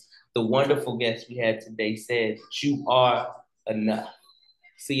 as the wonderful guest we had today said, that you are enough.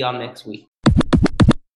 See y'all next week.